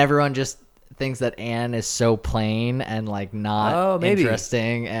 Maybe. And everyone just thinks that Anne is so plain and like not maybe.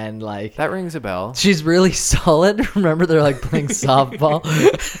 interesting and like That rings a bell. she's really solid. Remember they're like playing softball.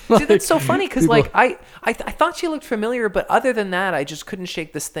 See, that's so funny because like I thought she looked familiar, but other than that, I just couldn't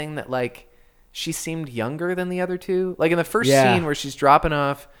shake this thing that like she seemed younger than the other two. Like in the first Yeah. scene where she's dropping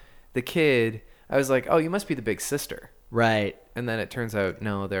off the kid, I was like, oh, you must be the big sister. Right. And then it turns out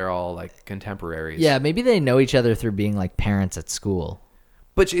no, they're all like contemporaries. Yeah, maybe they know each other through being like parents at school.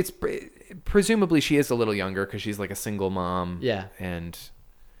 But it's presumably she is a little younger because she's like a single mom. Yeah. And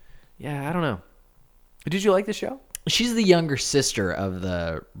yeah, I don't know. Did you like the show? She's the younger sister of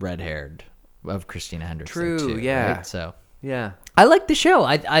the red-haired of Christina Hendricks. True, too, yeah. right? So Yeah. I liked the show.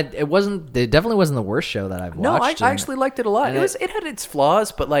 It definitely wasn't the worst show that I've No, watched. I actually liked it a lot. and It had its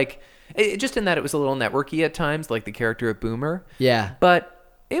flaws, but like just in that it was a little networky at times, like the character of Boomer. Yeah.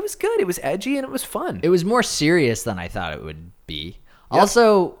 But it was good. It was edgy and it was fun. It was more serious than I thought it would be.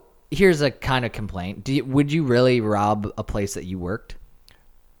 Also, here's a kind of complaint. Would you really rob a place that you worked?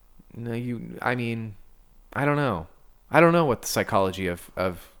 No, I mean, I don't know. I don't know what the psychology of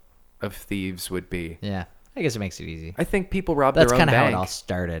thieves would be. Yeah. I guess it makes it easy. I think people rob That's their own kind of how bank. it all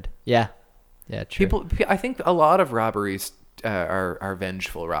started. Yeah. Yeah, true. I think a lot of robberies are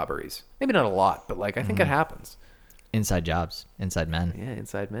vengeful robberies. Maybe not a lot, but like I think it happens. Inside jobs. Inside men. Yeah,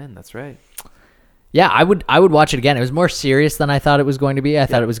 inside men. That's right. Yeah, I would watch it again. It was more serious than I thought it was going to be. I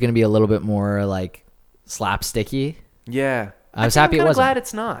thought it was going to be a little bit more like slapsticky. Yeah, I was happy it I'm wasn't. glad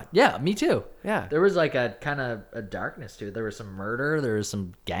it's not. Yeah, me too. Yeah. There was like a kind of a darkness to it. There was some murder. There was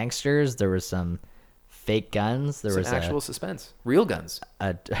some gangsters. There was some fake guns. There was actual suspense, real guns.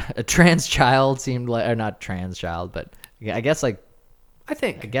 a trans child seemed like, or not trans child, but I guess like I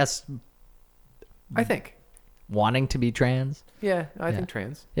think. wanting to be trans. Yeah, I think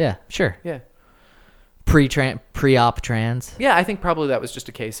trans. Yeah, sure. Yeah. Pre-op trans. Yeah, I think probably that was just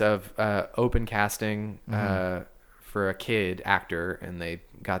a case of open casting Mm-hmm. for a kid actor, and they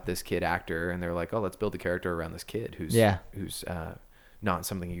got this kid actor, and they're like, "Oh, let's build a character around this kid who's not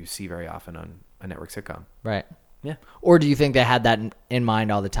something you see very often on a network sitcom." Right. Yeah. Or do you think they had that in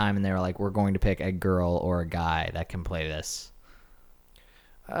mind all the time, and they were like, "We're going to pick a girl or a guy that can play this"?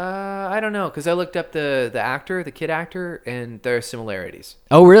 I don't know, because I looked up the kid actor, and there are similarities.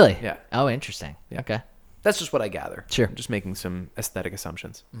 Oh, really? Yeah. Oh, interesting. Yeah. Okay. That's just what I gather. Sure. I'm just making some aesthetic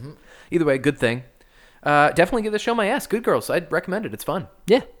assumptions. Either way, good thing. Definitely give the show my ass. Good Girls. I'd recommend it. It's fun.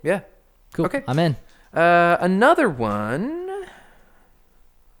 Yeah. Yeah. Cool. Okay. I'm in. Another one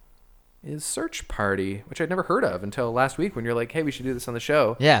is Search Party, which I'd never heard of until last week when you're like, hey, we should do this on the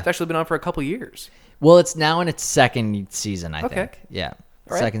show. Yeah. It's actually been on for a couple years. Well, it's now in its second season, I Okay. think. Yeah.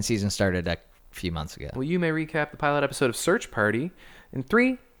 All right. Second season started a few months ago. Well, you may recap the pilot episode of Search Party in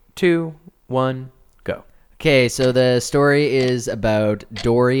 3, 2, 1, go. Okay, so the story is about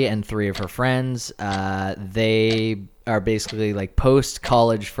Dory and 3 of her friends. They are basically like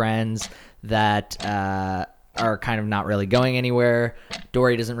post-college friends that are kind of not really going anywhere.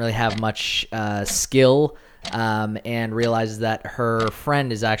 Dory doesn't really have much skill and realizes that her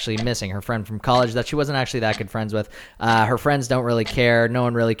friend is actually missing. Her friend from college that she wasn't actually that good friends with. Her friends don't really care. No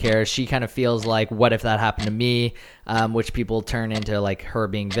one really cares. She kind of feels like, what if that happened to me? Which people turn into like her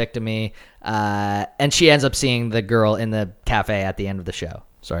being victim-y. And she ends up seeing the girl in the cafe at the end of the show.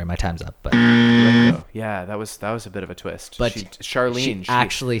 Sorry, my time's up. But Yeah, that was a bit of a twist. But Charlene she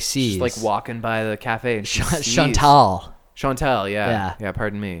actually sees. she's like walking by the cafe and she sees Chantal. Chantal, yeah. Yeah. Yeah,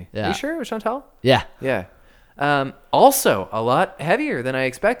 pardon me. Yeah. Are you sure it was Chantal? Yeah. Yeah. Also a lot heavier than I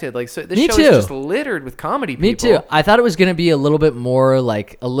expected. Like, so this Me show too. is just littered with comedy people. Me too. I thought it was going to be a little bit more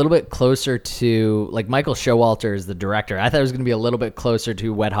like a little bit closer to like Michael Showalter is the director. I thought it was going to be a little bit closer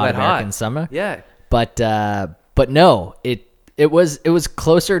to Wet Hot American Summer. Yeah. But no, it was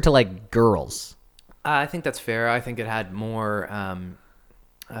closer to like Girls. I think that's fair. I think it had more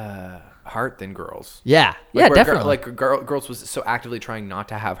heart than Girls. Yeah, Like, where definitely. Girls was so actively trying not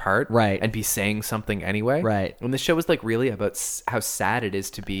to have heart, Right. and be saying something anyway, Right. And the show was like really about how sad it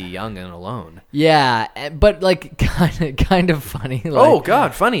is to be young and alone. Yeah, but like kind of funny. Like, Oh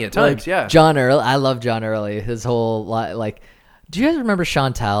God, funny at times. like Yeah, John Early. I love John Early. His whole like, do you guys remember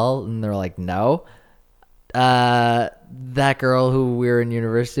Chantel? And they're like, no. That girl who we were in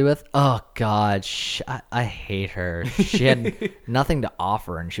university with. Oh God, I hate her. She had nothing to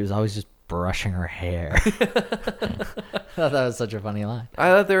offer, and she was always just brushing her hair. I thought that was such a funny line. I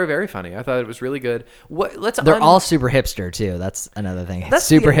thought they were very funny. I thought it was really good. They're all super hipster too. That's another thing. That's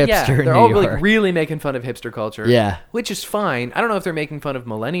super yeah, hipster in they're New all York. like really making fun of hipster culture. Yeah. Which is fine. I don't know if they're making fun of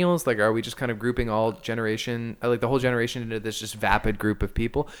millennials. Like, are we just kind of grouping all generation, like the whole generation, into this just vapid group of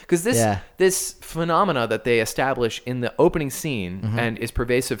people? Because this phenomena that they establish in the opening scene and is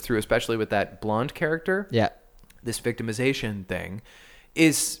pervasive through, especially with that blonde character. Yeah. This victimization thing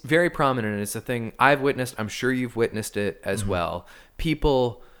is very prominent, and it's a thing I've witnessed. I'm sure you've witnessed it as well.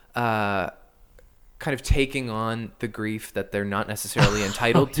 People kind of taking on the grief that they're not necessarily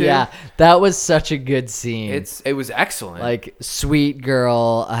entitled to. Yeah, that was such a good scene. It was excellent. Like, sweet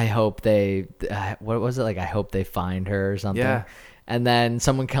girl, I hope they what was it, like, I hope they find her or something. Yeah. And then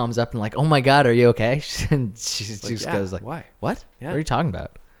someone comes up and like, oh my God, are you okay? And she just yeah, goes like, why? What? Yeah. What are you talking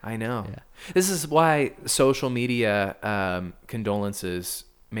about? I know. Yeah. This is why social media condolences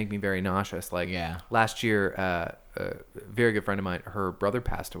make me very nauseous. Like, Yeah. last year, a very good friend of mine, her brother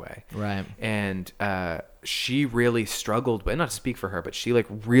passed away. Right. And she really struggled, but not to speak for her, but she like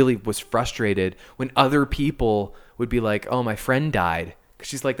really was frustrated when other people would be like, "Oh, my friend died." 'Cause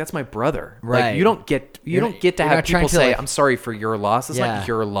she's like, "That's my brother." Right. Like, you don't get to you're have not trying people to, say, like- "I'm sorry for your loss." It's not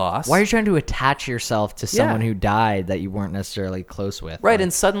your loss. Why are you trying to attach yourself to Yeah. someone who died that you weren't necessarily close with? Right, Like,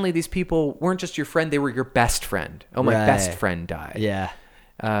 and suddenly these people weren't just your friend; they were your best friend. Oh, my Right. best friend died. yeah.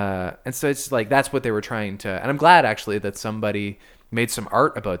 And so it's like that's what they were trying to. And I'm glad actually that somebody made some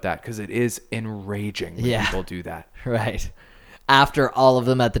art about that, because it is enraging when Yeah. people do that. Right. After all of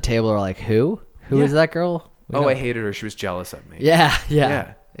them at the table are like, who? Who is that girl? We Oh, don't- I hated her. She was jealous of me. Yeah.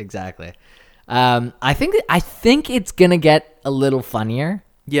 Yeah. Exactly. I think it's gonna get a little funnier.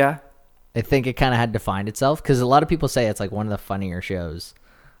 Yeah. I think it kind of had to find itself, because a lot of people say it's like one of the funnier shows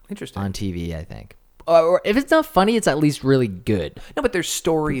Interesting. on TV. I think, or if it's not funny, it's at least really good. No, but there's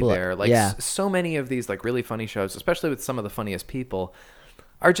story People- there. Like yeah. so many of these like really funny shows, especially with some of the funniest people,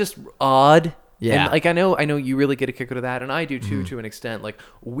 are just odd. Yeah. And like I know you really get a kick out of that, and I do too, to an extent. Like,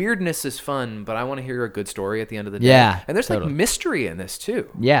 weirdness is fun, but I want to hear a good story at the end of the day. Yeah, And there's totally. like mystery in this too.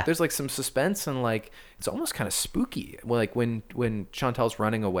 Yeah. There's like some suspense, and like it's almost kind of spooky. Like when Chantal's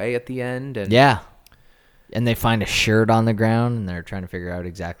running away at the end, and Yeah. And they find a shirt on the ground, and they're trying to figure out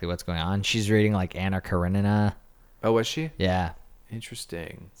exactly what's going on. She's reading like Anna Karenina. Oh, was she? Yeah.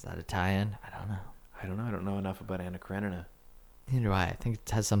 Interesting. Is that a tie-in? I don't know. I don't know. I don't know enough about Anna Karenina. Neither do I. I think it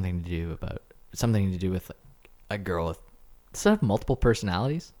has something to do with like, a girl with. Does it have multiple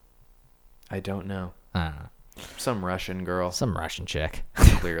personalities? I don't know. I don't know. Some Russian girl, Some Russian chick.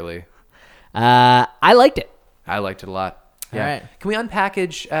 clearly. I liked it. I liked it a lot. All right. Can we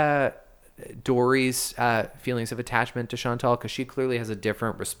unpackage Dory's feelings of attachment to Chantal? Because she clearly has a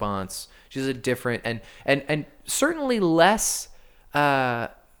different response. She's a different and certainly less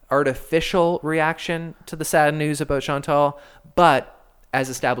artificial reaction to the sad news about Chantal, but as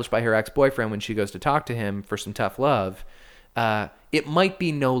established by her ex-boyfriend when she goes to talk to him for some tough love, it might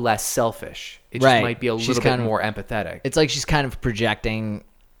be no less selfish. It just Right. might be a She's little bit kind of- more empathetic. It's like she's kind of projecting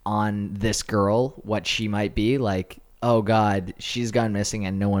on this girl what she might be like. Oh God, she's gone missing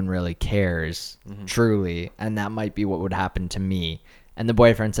and no one really cares, truly, and that might be what would happen to me. And the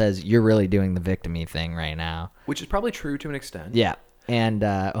boyfriend says, "You're really doing the victim-y thing right now." Which is probably true to an extent. Yeah, and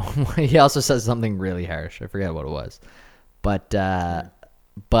he also says something really harsh. I forget what it was, but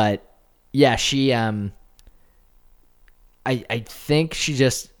yeah, she I think she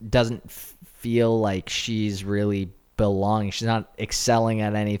just doesn't feel like she's really belonging. She's not excelling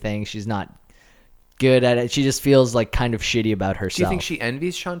at anything. She's not good at it. She just feels like kind of shitty about herself. Do you think she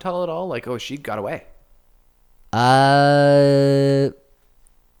envies Chantal at all? Like, oh, she got away.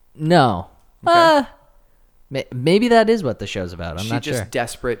 No. Okay. Maybe that is what the show's about. I'm She's not just sure.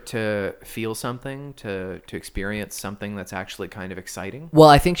 desperate to feel something, to experience something that's actually kind of exciting. Well,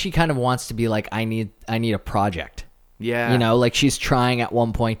 I think she kind of wants to be like, I need a project. Yeah. You know, like she's trying at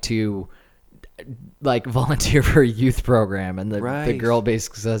one point to like volunteer for a youth program, and the girl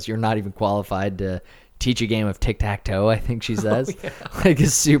basically says you're not even qualified to teach a game of tic-tac-toe, I think she says. Like a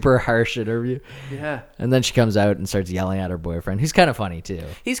super harsh interview. Yeah. And then she comes out and starts yelling at her boyfriend, who's kind of funny too.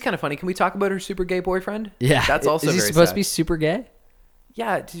 He's kind of funny. Can we talk about her super gay boyfriend? Yeah. That's also Is he very supposed sad. to be super gay?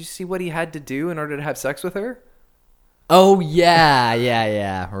 Yeah. Did you see what he had to do in order to have sex with her? Oh,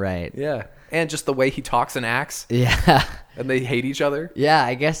 yeah, right. Yeah. And just the way he talks and acts. Yeah. And they hate each other. Yeah,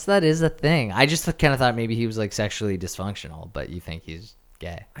 I guess that is a thing. I just kind of thought maybe he was like sexually dysfunctional, but you think he's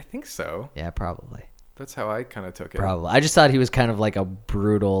gay. I think so. Yeah, probably. That's how I kind of took it. Probably. I just thought he was kind of like a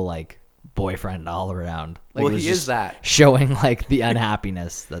brutal like boyfriend all around. Like, Well, it was he is just that. showing like the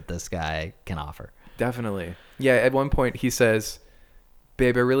unhappiness that this guy can offer. Definitely. Yeah, at one point he says,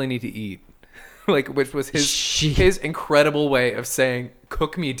 "Babe, I really need to eat." Like, which was his incredible way of saying,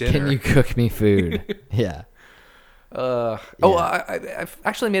 "Cook me dinner." Can you cook me food? Yeah. Oh, I've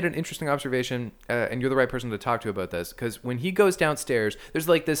actually made an interesting observation, and you're the right person to talk to about this, because when he goes downstairs, there's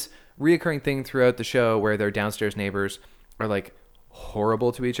like this reoccurring thing throughout the show where their downstairs neighbors are like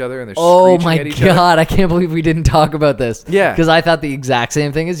horrible to each other, and they're screeching my at each other. God, I can't believe we didn't talk about this. Yeah. Because I thought the exact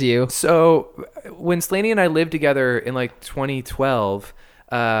same thing as you. So when Slaney and I lived together in like 2012,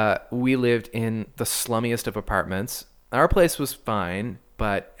 we lived in the slummiest of apartments. Our place was fine,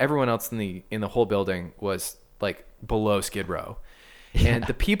 but everyone else in the whole building was like below Skid Row. Yeah. And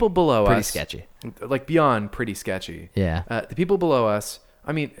the people below Pretty us, sketchy. like beyond pretty sketchy. Yeah. The people below us,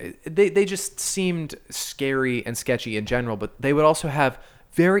 I mean, they just seemed scary and sketchy in general, but they would also have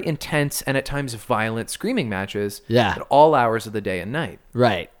very intense and at times violent screaming matches. Yeah. At all hours of the day and night.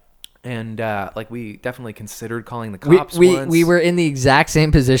 Right. And like we definitely considered calling the cops. We were in the exact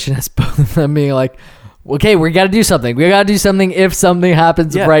same position as both of them, being like, okay, we got to do something. We got to do something if something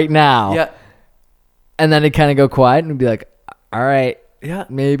happens right now. Yeah. And then it kind of go quiet and be like, all right, Yeah.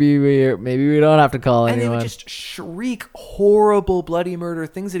 maybe we don't have to call And anyone. they would just shriek horrible bloody murder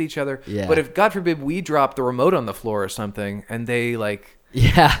things at each other. Yeah. But if God forbid we dropped the remote on the floor or something, and they like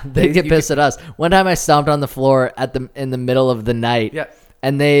Yeah, they get pissed at us. One time I stomped on the floor in the middle of the night. Yeah.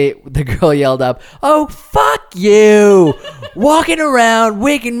 And the girl yelled up, "Oh, fuck you. Walking around,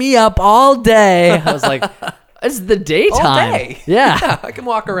 waking me up all day." I was like, it's the daytime. all day. Yeah. I can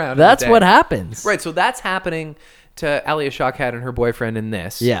walk around. That's in the what day. happens. Right. So that's happening to Alia Shawkat and her boyfriend in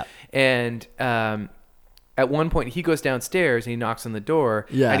this. Yeah. And at one point he goes downstairs and he knocks on the door.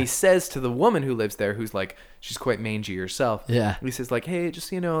 Yeah. And he says to the woman who lives there, who's like, she's quite mangy herself. Yeah. He says like, "Hey, just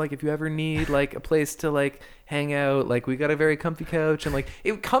so you know, like if you ever need like a place to like hang out, like we got a very comfy couch," and like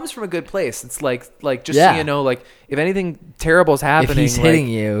it comes from a good place. It's like just so you know, like if anything terrible is happening, If he's like, hitting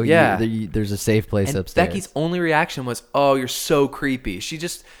you, yeah, there's a safe place and upstairs. Becky's only reaction was, "Oh, you're so creepy." She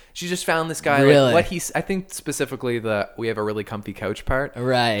just found this guy Really? like I think specifically the "we have a really comfy couch" part.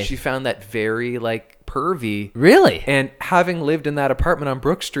 Right. She found that very like pervy. Really? And having lived in that apartment on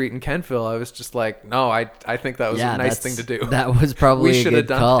Brook Street in Kentville, I was just like, no, I think that was a nice thing to do. That was probably We a should good have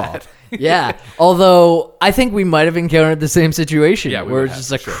done call. that. Yeah. Although I think we might have encountered the same situation Yeah, we where would it's have,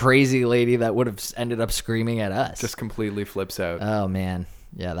 just a sure. crazy lady that would have ended up screaming at us. Just completely flips out. Oh man.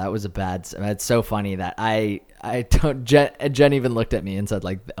 Yeah, that was a bad. It's so funny that I don't. Jen even looked at me and said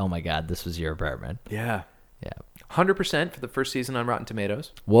like, "Oh my God, this was your apartment." Yeah. Yeah. 100% for the first season on Rotten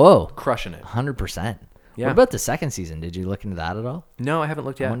Tomatoes. Whoa. Crushing it. 100%. Yeah. What about the second season? Did you look into that at all? No, I haven't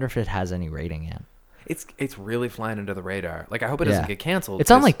looked I yet. wonder if it has any rating yet. It's really flying under the radar. Like I hope it doesn't get canceled.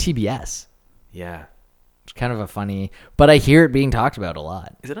 It's on 'cause- like TBS. yeah. It's kind of a funny, but I hear it being talked about a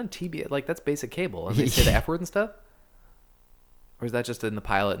lot. Is it on TBS? Like that's basic cable, and they say the F word and stuff. Or is that just in the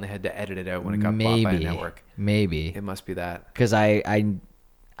pilot and they had to edit it out when it got bought by a network? Maybe. It must be that. Because I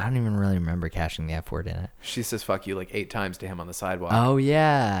don't even really remember catching the F word in it. She says "fuck you" like 8 times to him on the sidewalk. Oh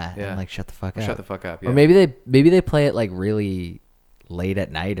yeah. Yeah. And like shut the fuck up. Shut the fuck up. Yeah. Or maybe they play it like really late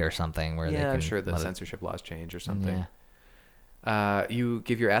at night or something where they can. I'm sure the let it- censorship laws change or something. Yeah. You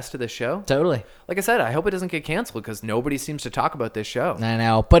give your S to this show? Totally. Like I said, I hope it doesn't get canceled because nobody seems to talk about this show. I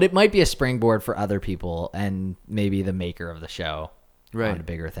know, but it might be a springboard for other people and maybe the maker of the show Right. on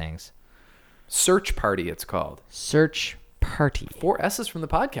bigger things. Search Party, it's called. Search Party. 4 S's from the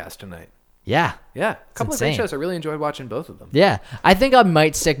podcast tonight. Yeah. Yeah, a couple of great insane. shows. I really enjoyed watching both of them. Yeah. I think I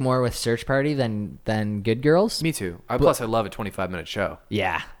might stick more with Search Party than Good Girls. Me too. Plus, I love a 25-minute show.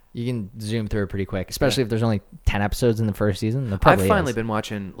 Yeah. You can zoom through it pretty quick, especially if there's only 10 episodes in the first season. There I've probably finally is. been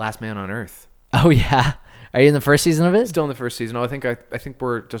watching Last Man on Earth. Oh, yeah. Are you in the first season of it? Still in the first season. Oh, I think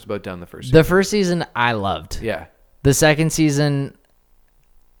we're just about done the first season. The first season I loved. Yeah. The second season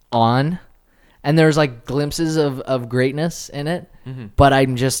and there's like glimpses of greatness in it, but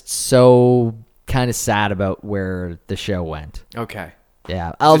I'm just so kind of sad about where the show went. Okay.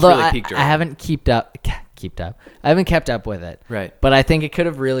 Yeah. Although really peaked I early. haven't I haven't kept up with it. Right. But I think it could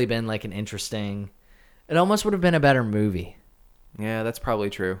have really been like an interesting, it almost would have been a better movie. Yeah, that's probably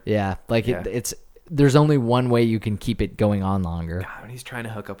true. Yeah. Like Yeah. it's there's only one way you can keep it going on longer. God, when he's trying to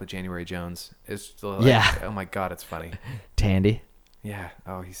hook up with January Jones, it's still like, oh my God, it's funny. Tandy. Yeah.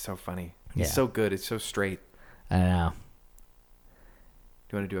 Oh, he's so funny. He's Yeah. so good. It's so straight. I don't know.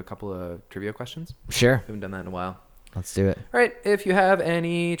 Do you want to do a couple of trivia questions? Sure. Haven't done that in a while. Let's do it. All right. If you have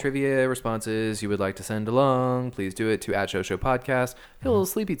any trivia responses you would like to send along, please do it to @ShowShowPodcast. I feel a little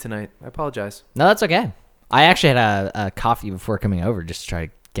sleepy tonight. I apologize. No, that's okay. I actually had a coffee before coming over just to try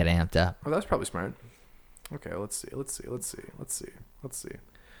to get amped up. Oh, that's probably smart. Okay, let's see.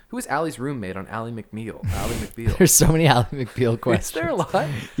 Who was Allie's roommate on Ally McBeal? Ally McBeal. There's so many Ally McBeal Is questions. there a lot?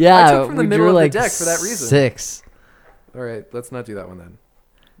 Yeah, I took from the we middle drew of like the deck for that reason. 6. All right, let's not do that one then.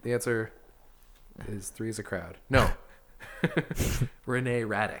 The answer is 3 is a crowd. No. Renee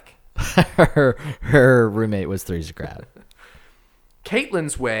Raddick. her roommate was 3's a crowd.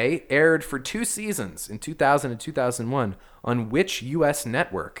 Caitlin's Way aired for 2 seasons in 2000 and 2001 on which U.S.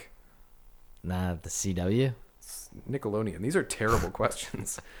 network? Nah, the CW. Nickelodeon. These are terrible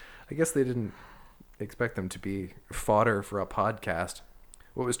questions. I guess they didn't expect them to be fodder for a podcast.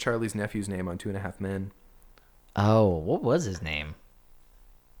 What was Charlie's nephew's name on 2.5 Men? Oh, what was his name?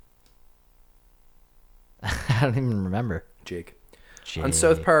 I don't even remember. Jake. Jake. On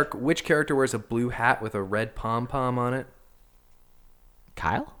South Park, which character wears a blue hat with a red pom-pom on it?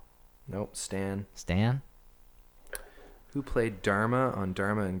 Kyle? Nope, Stan. Stan? Who played Dharma on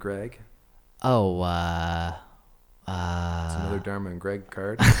Dharma and Greg? Oh, It's another Dharma and Greg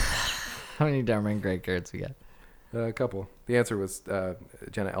card. how many Dharma and Greg cards we got? A couple. The answer was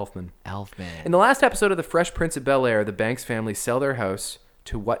Jenna Elfman. Elfman. In the last episode of The Fresh Prince of Bel-Air, the Banks family sell their house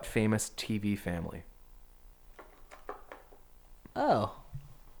to what famous TV family? Oh.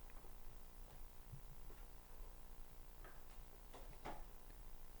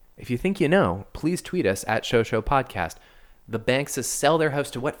 If you think you know, please tweet us @ShowShowPodcast. The Bankses sell their house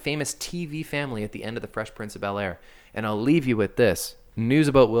to what famous TV family at the end of The Fresh Prince of Bel-Air? And I'll leave you with this. News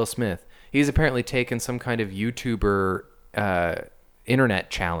about Will Smith. He's apparently taken some kind of YouTuber internet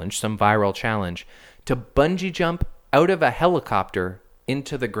challenge, some viral challenge, to bungee jump out of a helicopter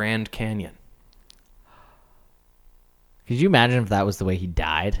into the Grand Canyon. Could you imagine if that was the way he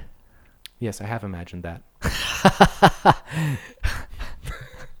died? Yes, I have imagined that.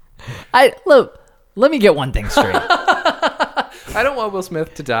 Let me get one thing straight. I don't want Will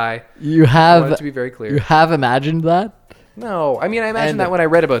Smith to die. You I want have it to be very clear. You have imagined that? No, I mean, I imagined that when I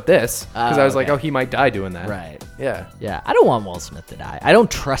read about this, because I was like, okay. oh, he might die doing that. Right. Yeah. Yeah. I don't want Will Smith to die. I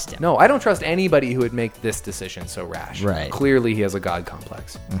don't trust him. No, I don't trust anybody who would make this decision so rash. Right. Clearly, he has a god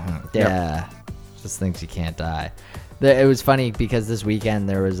complex. Yeah. Just thinks he can't die. It was funny because this weekend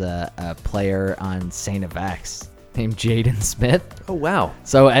there was a player on Saint FX named Jaden Smith. Oh, wow.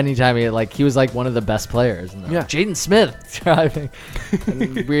 So anytime he was like one of the best players. And Yeah. Jaden Smith driving.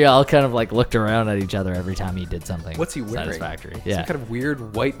 And we all kind of like looked around at each other every time he did something. What's he wearing? Satisfactory. Some Yeah. kind of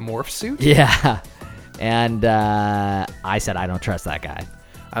weird white morph suit? Yeah. And I said I don't trust that guy.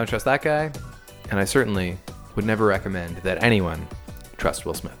 I don't trust that guy, and I certainly would never recommend that anyone trust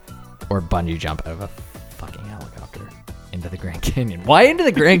Will Smith. Or bungee jump out of a fucking helicopter into the Grand Canyon. Why into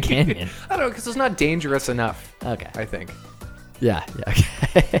the Grand Canyon? I don't know, because it's not dangerous enough, Okay. I think. Yeah.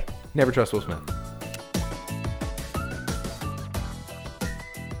 Okay. Never trust Will Smith.